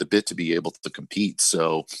chomping at the bit to be able to compete.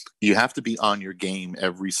 So you have to be on your game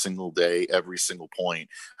every single day, every single point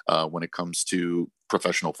when it comes to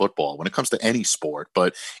professional football, when it comes to any sport.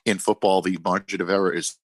 But in football, the margin of error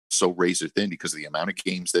is so razor thin because of the amount of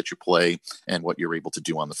games that you play and what you're able to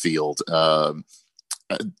do on the field.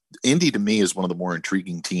 Indy, to me, is one of the more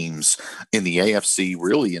intriguing teams in the AFC,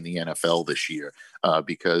 really in the NFL this year,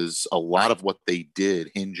 because a lot of what they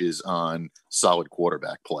did hinges on solid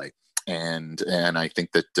quarterback play. And I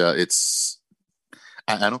think that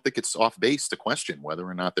I don't think it's off base to question whether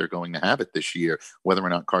or not they're going to have it this year, whether or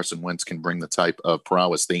not Carson Wentz can bring the type of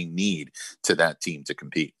prowess they need to that team to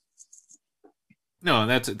compete. No,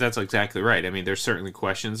 that's exactly right. I mean, there's certainly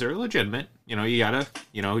questions that are legitimate. You gotta,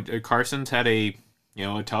 Carson's had a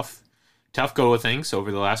tough go of things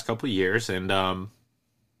over the last couple of years, and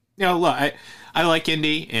look, I like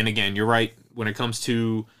Indy, and again, you're right when it comes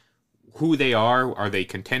to who they are they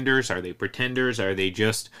contenders? Are they pretenders? Are they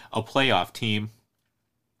just a playoff team?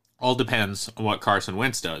 All depends on what Carson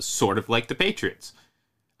Wentz does, sort of like the Patriots.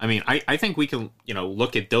 I mean, I think we can,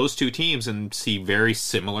 look at those two teams and see very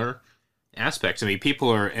similar aspects. I mean, people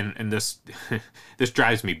are, and this this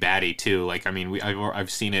drives me batty too. Like, I mean, I've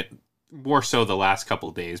seen it more so the last couple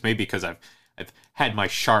of days, maybe because I've had my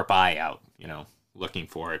sharp eye out, looking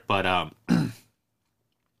for it. But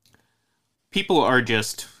people are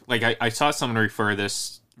just like, I saw someone refer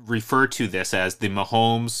to this as the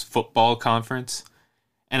Mahomes Football Conference,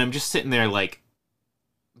 and I'm just sitting there like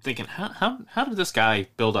thinking, how did this guy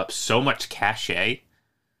build up so much cachet?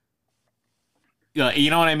 You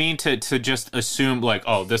know what I mean? To just assume like,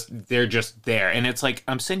 oh, they're just there. And it's like,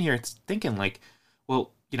 I'm sitting here thinking like,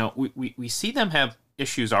 well, we see them have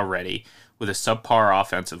issues already with a subpar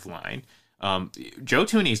offensive line. Joe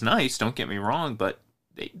Thuney's nice, don't get me wrong, but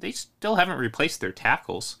they still haven't replaced their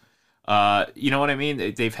tackles. You know what I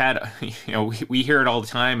mean? They've had, we hear it all the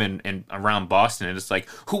time and around Boston, and it's like,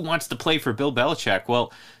 who wants to play for Bill Belichick?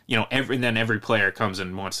 Well, and then every player comes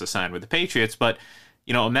and wants to sign with the Patriots. But,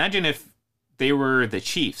 imagine if they were the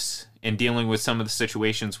Chiefs and dealing with some of the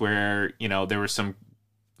situations where, there was some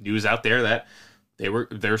news out there that there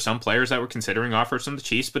were some players that were considering offers from the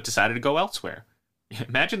Chiefs but decided to go elsewhere.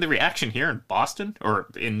 Imagine the reaction here in Boston or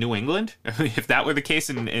in New England if that were the case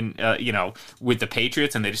in with the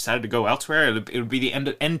Patriots and they decided to go elsewhere. It would be the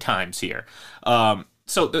end times here.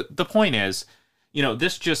 So the point is,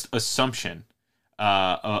 this just assumption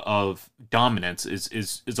of dominance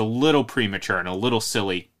is a little premature and a little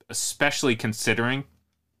silly, especially considering,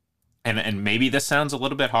 and maybe this sounds a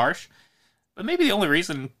little bit harsh, but maybe the only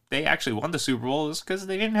reason they actually won the Super Bowl is because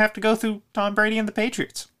they didn't have to go through Tom Brady and the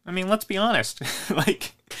Patriots. I mean, let's be honest.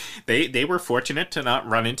 They were fortunate to not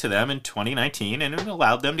run into them in 2019, and it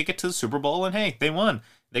allowed them to get to the Super Bowl, and hey, they won.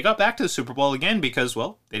 They got back to the Super Bowl again because,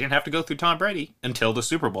 well, they didn't have to go through Tom Brady until the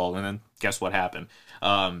Super Bowl, and then guess what happened?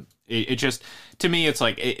 It just, to me, it's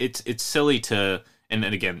like, it's silly to, and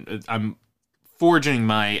again, I'm forging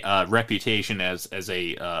my reputation as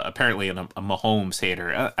a apparently a Mahomes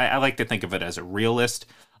hater. I like to think of it as a realist,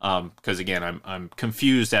 because again, I'm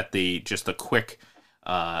confused at the quick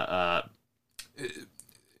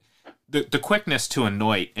the quickness to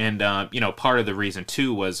anoint, and part of the reason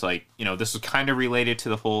too was this was kind of related to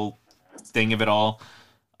the whole thing of it all,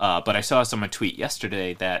 but I saw someone tweet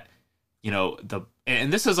yesterday that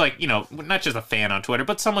and this is not just a fan on Twitter,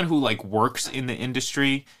 but someone who works in the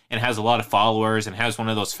industry and has a lot of followers and has one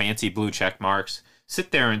of those fancy blue check marks,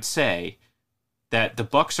 sit there and say that the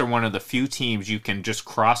Bucs are one of the few teams you can just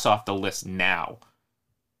cross off the list now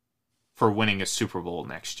for winning a Super Bowl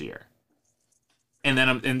next year. And then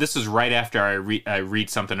and this is right after I read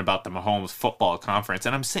something about the Mahomes football conference,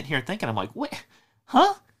 and I'm sitting here thinking, I'm like, what?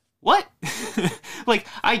 Huh? What?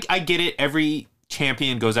 I get it. Every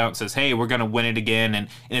champion goes out and says, hey, we're going to win it again, and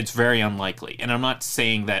it's very unlikely. And I'm not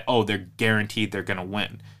saying that, they're guaranteed they're going to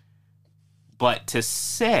win. But to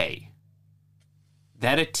say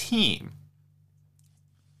that a team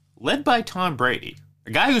led by Tom Brady,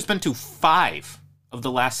 a guy who's been to 5 of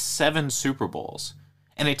the last 7 Super Bowls,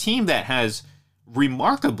 and a team that has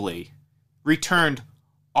remarkably returned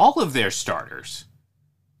all of their starters.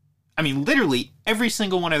 I mean, literally every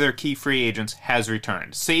single one of their key free agents has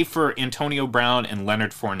returned, save for Antonio Brown and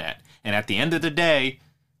Leonard Fournette. And at the end of the day,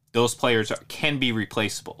 those players can be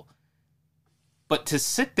replaceable. But to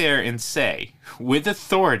sit there and say, with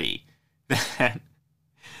authority, that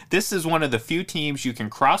this is one of the few teams you can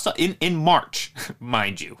cross in March,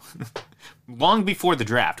 mind you, long before the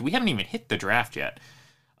draft. We haven't even hit the draft yet.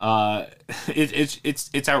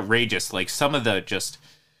 It's outrageous. Some of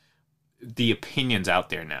the opinions out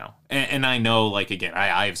there now, and I know, again,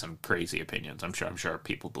 I have some crazy opinions. I'm sure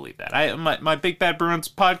people believe that. My Big Bad Bruins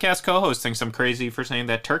podcast co-host thinks I'm crazy for saying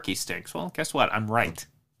that turkey stinks. Well, guess what? I'm right.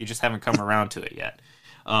 You just haven't come around to it yet.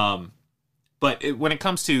 But when it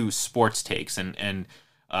comes to sports takes, and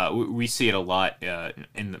we see it a lot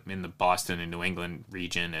in the Boston and New England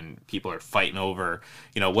region, and people are fighting over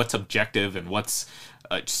what's objective and what's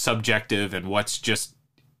subjective and what's just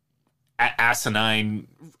asinine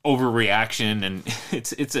overreaction, and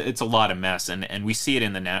it's a lot of mess, and we see it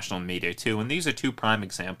in the national media too. And these are 2 prime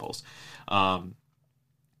examples.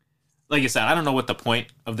 Like I said, I don't know what the point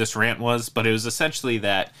of this rant was, but it was essentially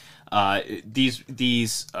that these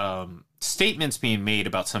statements being made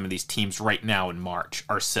about some of these teams right now in March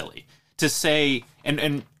are silly. To say,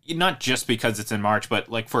 and not just because it's in March,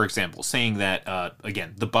 but for example, saying that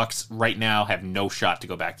again, the Bucs right now have no shot to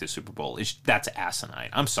go back to the Super Bowl. That's asinine.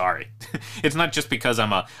 I'm sorry. It's not just because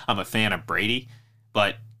I'm a fan of Brady,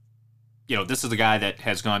 but this is a guy that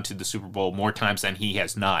has gone to the Super Bowl more times than he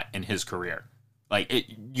has not in his career.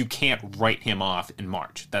 You can't write him off in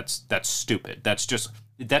March. That's stupid. That's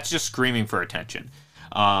just screaming for attention.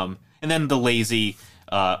 And then the lazy,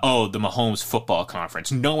 the Mahomes football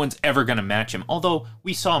conference. No one's ever going to match him. Although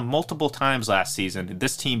we saw multiple times last season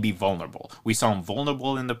this team be vulnerable. We saw him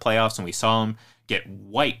vulnerable in the playoffs, and we saw him get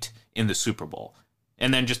wiped in the Super Bowl.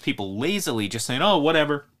 And then just people lazily just saying,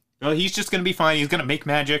 whatever. He's just going to be fine. He's going to make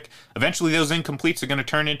magic. Eventually those incompletes are going to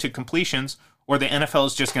turn into completions, or the NFL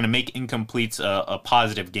is just going to make incompletes a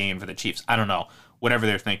positive gain for the Chiefs. I don't know. Whatever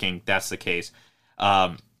they're thinking, that's the case.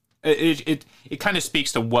 It kind of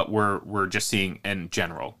speaks to what we're just seeing in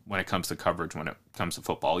general when it comes to coverage, when it comes to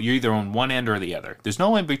football. You're either on one end or the other. There's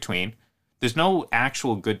no in between. There's no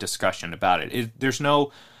actual good discussion about it. There's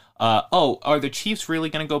no, are the Chiefs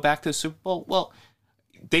really going to go back to the Super Bowl? Well,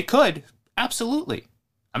 they could. Absolutely.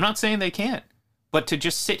 I'm not saying they can't. But to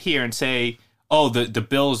just sit here and say, oh, the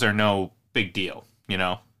Bills are no big deal, you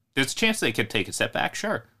know. There's a chance they could take a step back,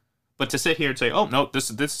 sure. But to sit here and say, oh, no, this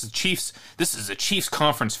is a Chiefs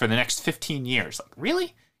conference for the next 15 years. Like,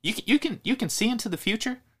 really? You can see into the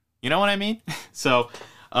future? You know what I mean? So,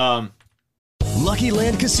 Lucky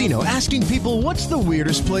Land Casino, asking people, what's the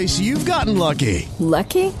weirdest place you've gotten lucky?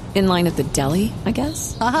 Lucky? In line at the deli, I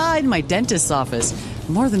guess? Aha, in my dentist's office.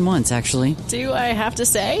 More than once, actually. Do I have to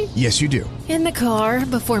say? Yes, you do. In the car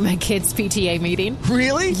before my kids' PTA meeting.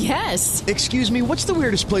 Really? Yes. Excuse me, what's the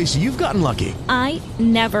weirdest place you've gotten lucky? I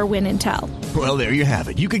never win and tell. Well, there you have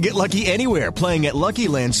it. You can get lucky anywhere, playing at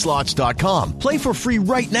LuckyLandSlots.com. Play for free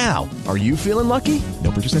right now. Are you feeling lucky?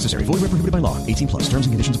 No purchase necessary. Void where prohibited by law. 18+. Terms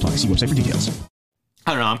and conditions apply. See website for details.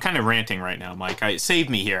 I don't know. I'm kind of ranting right now, Mike. Save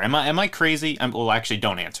me here. Am I crazy? Well, actually,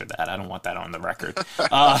 don't answer that. I don't want that on the record.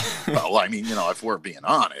 Well, I mean, if we're being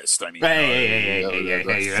honest, I mean, hey.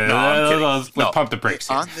 No, I'm kidding. Let's pump the brakes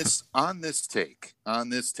here. On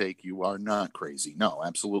this take, you are not crazy. No,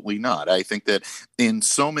 absolutely not. I think that in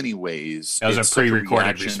so many ways, that was a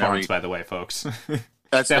pre-recorded response, by the way, folks.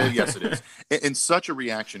 Yes, it is. In such a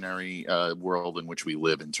reactionary world in which we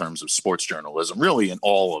live, in terms of sports journalism, really in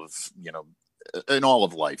all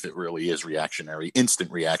of life, it really is reactionary,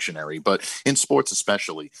 instant reactionary. But in sports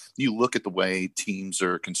especially, you look at the way teams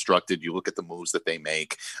are constructed, you look at the moves that they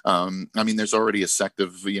make. I mean, there's already a sect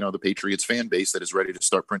of, the Patriots fan base that is ready to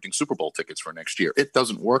start printing Super Bowl tickets for next year. It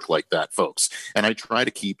doesn't work like that, folks. And I try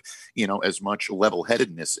to keep, as much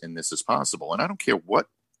level-headedness in this as possible. And I don't care what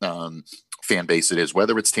fan base it is,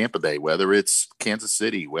 whether it's Tampa Bay, whether it's Kansas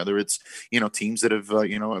City, whether it's, teams that have,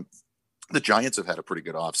 the Giants have had a pretty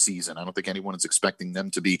good offseason. I don't think anyone is expecting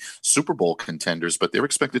them to be Super Bowl contenders, but they're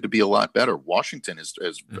expected to be a lot better. Washington has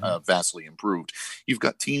vastly improved. You've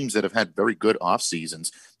got teams that have had very good off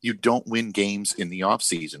seasons. You don't win games in the off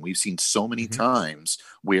season. We've seen so many times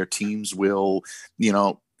where teams will,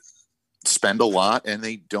 spend a lot and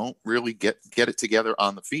they don't really get it together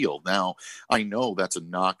on the field. Now, I know that's a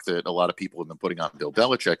knock that a lot of people have been putting on Bill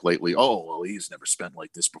Belichick lately. Oh, well, he's never spent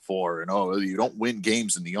like this before. And, oh, you don't win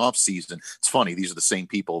games in the offseason. It's funny. These are the same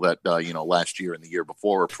people that, last year and the year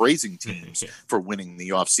before were praising teams for winning the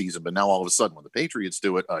offseason. But now all of a sudden when the Patriots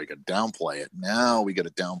do it, you got to downplay it. Now we got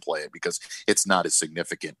to downplay it because it's not as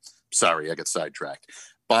significant. Sorry, I got sidetracked.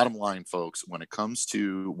 Bottom line, folks, when it comes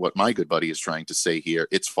to what my good buddy is trying to say here,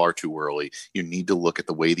 it's far too early. You need to look at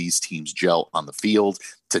the way these teams gel on the field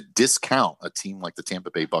to discount a team like the Tampa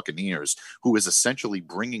Bay Buccaneers, who is essentially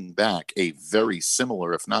bringing back a very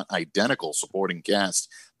similar, if not identical, supporting cast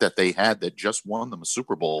that they had that just won them a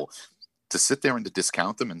Super Bowl. To sit there and to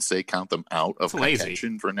discount them and say count them out of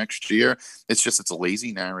contention for next year, it's a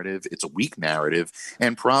lazy narrative. It's a weak narrative,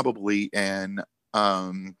 and probably an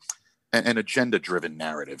agenda-driven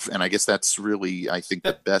narrative. And I guess that's really, I think,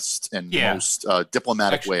 the best and most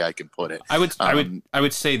diplomatic way I can put it. I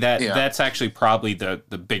would say that that's actually probably the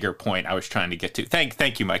bigger point I was trying to get to.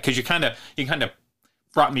 Thank you, Mike, because you kind of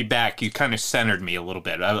brought me back. You kind of centered me a little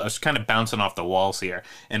bit. I was kind of bouncing off the walls here.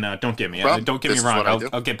 And don't get me wrong.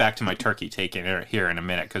 I'll get back to my turkey take here in a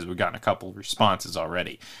minute because we've gotten a couple responses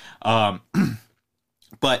already.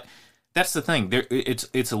 But that's the thing.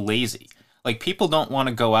 It's lazy. Like, people don't want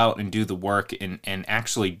to go out and do the work and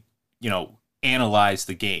actually, analyze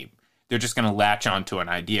the game. They're just going to latch onto an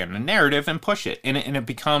idea and a narrative and push it. And it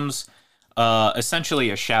becomes essentially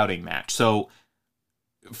a shouting match. So,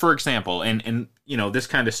 for example, and this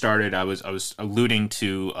kind of started, I was alluding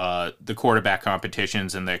to the quarterback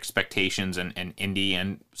competitions and the expectations in Indy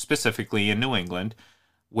and specifically in New England,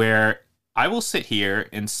 where I will sit here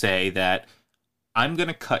and say that I'm going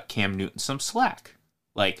to cut Cam Newton some slack.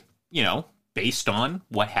 Like, based on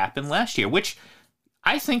what happened last year, which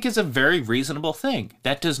I think is a very reasonable thing.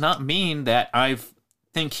 That does not mean that I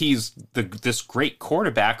think he's this great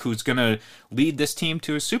quarterback who's going to lead this team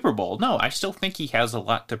to a Super Bowl. No, I still think he has a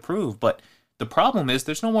lot to prove, but the problem is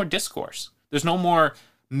there's no more discourse. There's no more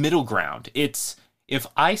middle ground. It's, if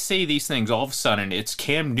I say these things, all of a sudden it's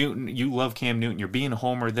Cam Newton, you love Cam Newton, you're being a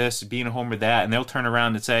homer this, being a homer that, and they'll turn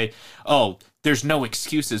around and say, oh, there's no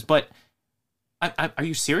excuses. But are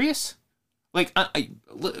you serious? Like,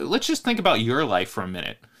 let's just think about your life for a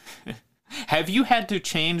minute. Have you had to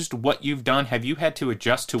change what you've done? Have you had to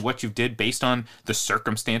adjust to what you did based on the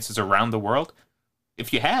circumstances around the world?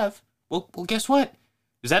 If you have, well, guess what?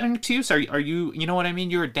 Is that an excuse? Are you, you know what I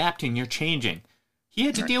mean? You're adapting, you're changing. He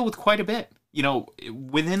had to deal with quite a bit,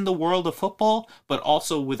 within the world of football, but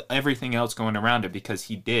also with everything else going around it, because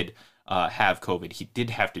he did have COVID. He did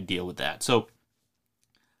have to deal with that. So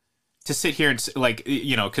to sit here and like,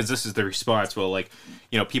 because this is the response. Well, like,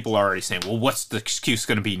 people are already saying, well, what's the excuse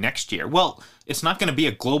going to be next year? Well, it's not going to be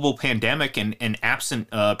a global pandemic and absent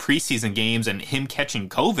preseason games and him catching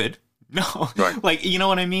COVID. No, right. Like, you know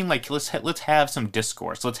what I mean? Like, let's have some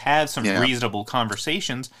discourse. Let's have some reasonable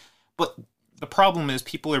conversations. But the problem is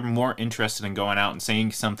people are more interested in going out and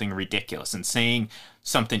saying something ridiculous and saying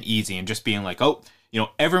something easy and just being like, oh,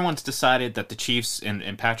 everyone's decided that the Chiefs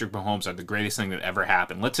and Patrick Mahomes are the greatest thing that ever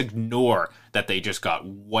happened. Let's ignore that they just got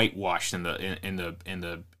whitewashed in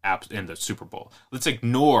the Super Bowl. Let's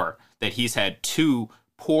ignore that he's had 2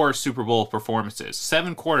 poor Super Bowl performances.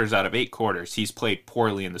 7 quarters out of 8 quarters, he's played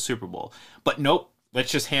poorly in the Super Bowl. But nope,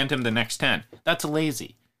 let's just hand him the next 10. That's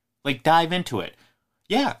lazy. Like, dive into it.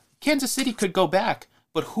 Yeah, Kansas City could go back,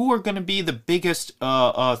 but who are going to be the biggest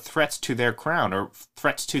threats to their crown or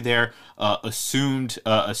threats to their assumed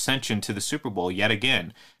ascension to the Super Bowl yet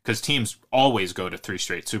again? Because teams always go to 3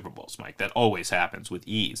 straight Super Bowls, Mike. That always happens with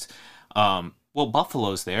ease. Well,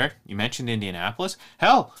 Buffalo's there. You mentioned Indianapolis.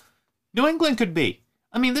 Hell, New England could be.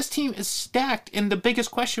 I mean, this team is stacked, and the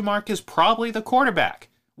biggest question mark is probably the quarterback,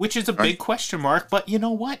 which is a big question mark. But you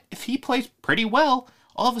know what? If he plays pretty well,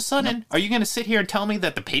 all of a sudden, are you going to sit here and tell me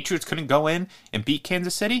that the Patriots couldn't go in and beat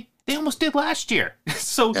Kansas City? They almost did last year.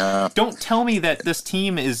 So don't tell me that this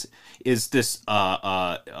team is this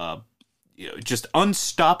just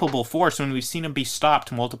unstoppable force when we've seen them be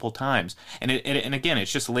stopped multiple times. And again,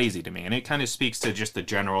 it's just lazy to me, and it kind of speaks to just the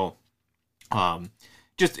general.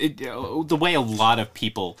 The way a lot of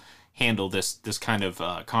people handle this kind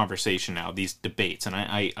of conversation now, these debates, and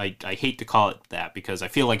I hate to call it that because I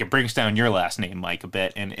feel like it brings down your last name, Mike, a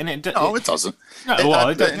bit, and it doesn't. No,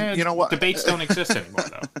 well, you know what? Debates don't exist anymore,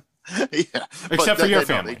 though. Yeah, except for your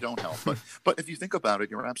family. They don't help. But if you think about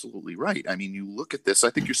it, you're absolutely right. I mean, you look at this,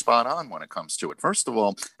 I think you're spot on when it comes to it. First of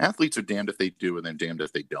all, athletes are damned if they do and then damned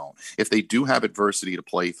if they don't. If they do have adversity to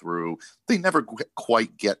play through, they never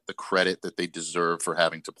quite get the credit that they deserve for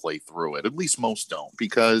having to play through it. At least most don't,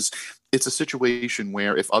 because it's a situation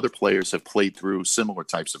where if other players have played through similar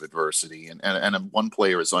types of adversity and one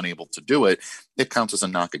player is unable to do it, it counts as a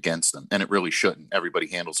knock against them. And it really shouldn't. Everybody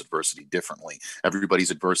handles adversity differently.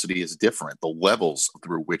 Everybody's adversity is different. The levels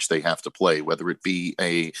through which they have to play, whether it be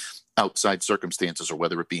outside circumstances or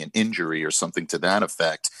whether it be an injury or something to that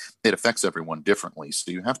effect, it affects everyone differently.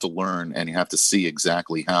 So you have to learn and you have to see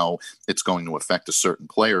exactly how it's going to affect a certain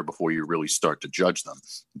player before you really start to judge them.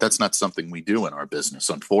 That's not something we do in our business,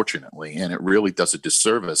 unfortunately, and it really does a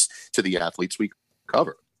disservice to the athletes we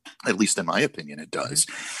cover. At least in my opinion, it does.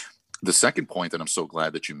 The second point that I'm so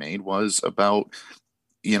glad that you made was about,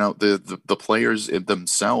 the players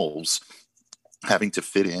themselves having to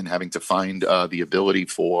fit in, having to find the ability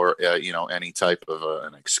for, any type of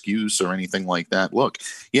an excuse or anything like that. Look,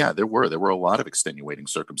 yeah, there were a lot of extenuating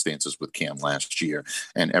circumstances with Cam last year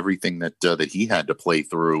and everything that he had to play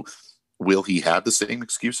through. Will he have the same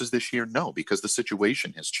excuses this year? No, because the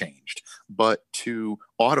situation has changed. But to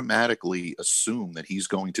automatically assume that he's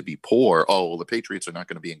going to be poor, the Patriots are not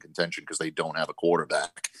going to be in contention because they don't have a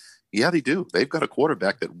quarterback. Yeah, they do. They've got a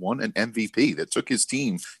quarterback that won an MVP, that took his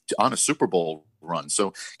team on a Super Bowl run.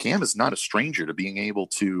 So Cam is not a stranger to being able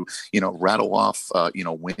to, rattle off,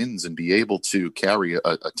 wins and be able to carry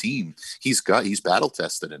a team. He's battle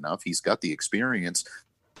tested enough. He's got the experience.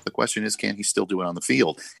 The question is, can he still do it on the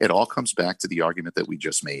field? It all comes back to the argument that we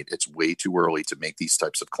just made. It's way too early to make these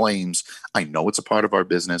types of claims. I know it's a part of our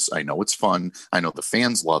business. I know it's fun. I know the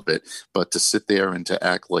fans love it. But to sit there and to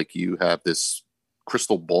act like you have this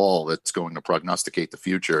crystal ball that's going to prognosticate the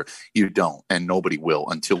future, you don't. And nobody will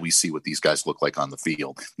until we see what these guys look like on the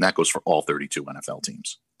field. And that goes for all 32 NFL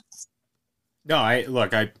teams. No, I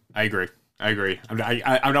agree.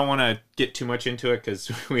 I don't want to get too much into it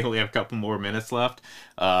because we only have a couple more minutes left.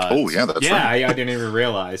 That's right. I didn't even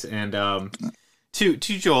realize. And to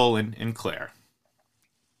Joel and Claire,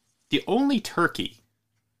 the only turkey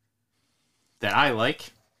that I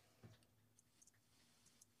like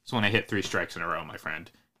is when I hit 3 strikes in a row, my friend.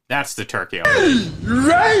 That's the turkey. Right.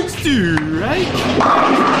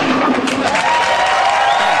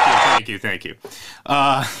 Thank you.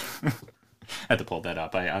 I had to pull that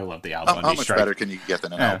up. I love the Al Bundy How much better can you get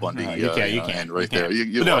than an Al Bundy? You can't. Right there.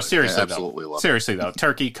 Seriously, absolutely love it. Seriously, though,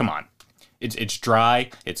 turkey, come on. It's dry.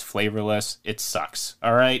 It's flavorless. It sucks.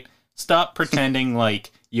 All right? Stop pretending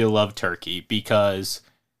like you love turkey because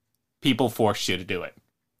people forced you to do it.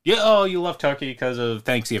 You love turkey because of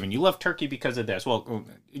Thanksgiving. You love turkey because of this. Well,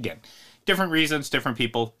 again, different reasons, different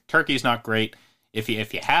people. Turkey's not great. If you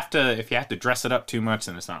have to dress it up too much,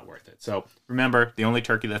 then it's not worth it. So remember, the only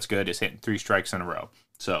turkey that's good is hitting 3 strikes in a row.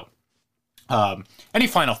 So, any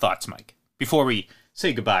final thoughts, Mike, before we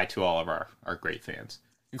say goodbye to all of our great fans,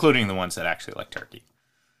 including the ones that actually like turkey.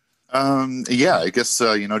 Yeah, I guess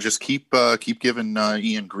just keep giving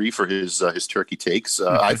Ian grief for his turkey takes.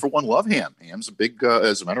 I for one love ham. Ham's a big,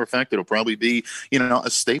 as a matter of fact, it'll probably be a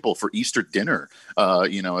staple for Easter dinner.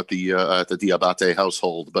 At the Diabate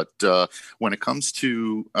household. But when it comes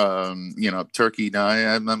to turkey,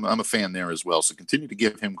 I'm a fan there as well. So continue to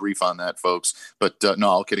give him grief on that, folks. But no,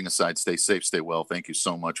 all kidding aside, stay safe, stay well. Thank you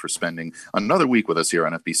so much for spending another week with us here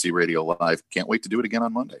on FBC Radio Live. Can't wait to do it again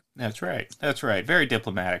on Monday. That's right. Very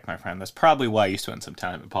diplomatic, my friend. That's probably why you spent some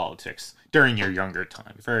time in politics during your younger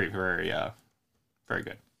time. Very, very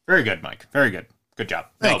good. Very good, Mike. Very good. Good job.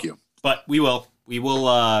 Thank you. But we will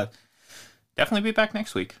definitely be back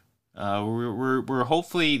next week. We're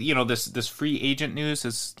hopefully, this free agent news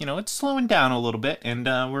is, it's slowing down a little bit, and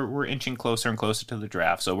we're inching closer and closer to the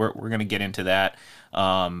draft. So we're going to get into that.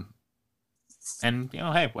 And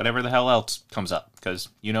hey, whatever the hell else comes up, because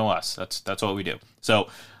us, that's what we do. So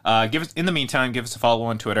in the meantime, give us a follow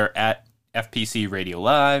on Twitter at FPC Radio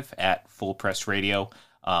Live, at Full Press Radio.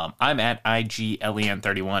 I'm at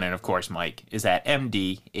IGLEN31, and of course Mike is at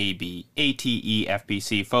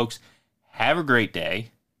MDABATEFBC. Folks, have a great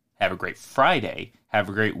day, have a great Friday, have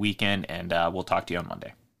a great weekend, and we'll talk to you on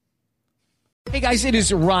Monday. Hey guys, it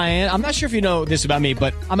is Ryan. I'm not sure if you know this about me,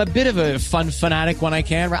 but I'm a bit of a fun fanatic when I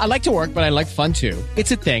can. I like to work, but I like fun too.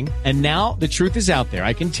 It's a thing. And now the truth is out there.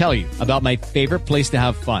 I can tell you about my favorite place to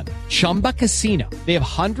have fun. Chumba Casino. They have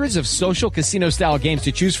hundreds of social casino style games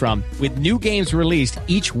to choose from with new games released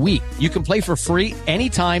each week. You can play for free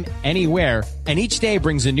anytime, anywhere. And each day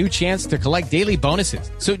brings a new chance to collect daily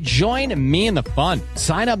bonuses. So join me in the fun.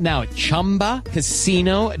 Sign up now at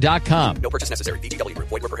ChumbaCasino.com. No purchase necessary. VGW.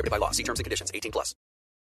 Void where prohibited by law. See terms and conditions. 18+.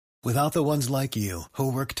 Without the ones like you,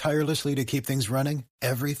 who work tirelessly to keep things running,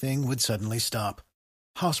 everything would suddenly stop.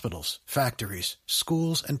 Hospitals, factories,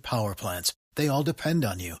 schools, and power plants, they all depend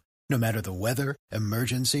on you. No matter the weather,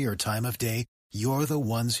 emergency, or time of day, you're the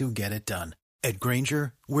ones who get it done. At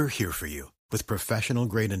Grainger, we're here for you with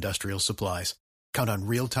professional-grade industrial supplies. Count on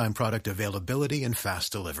real-time product availability and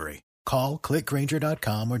fast delivery. Call, click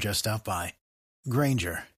Grainger.com, or just stop by.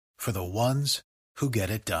 Grainger, for the ones who get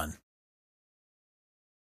it done.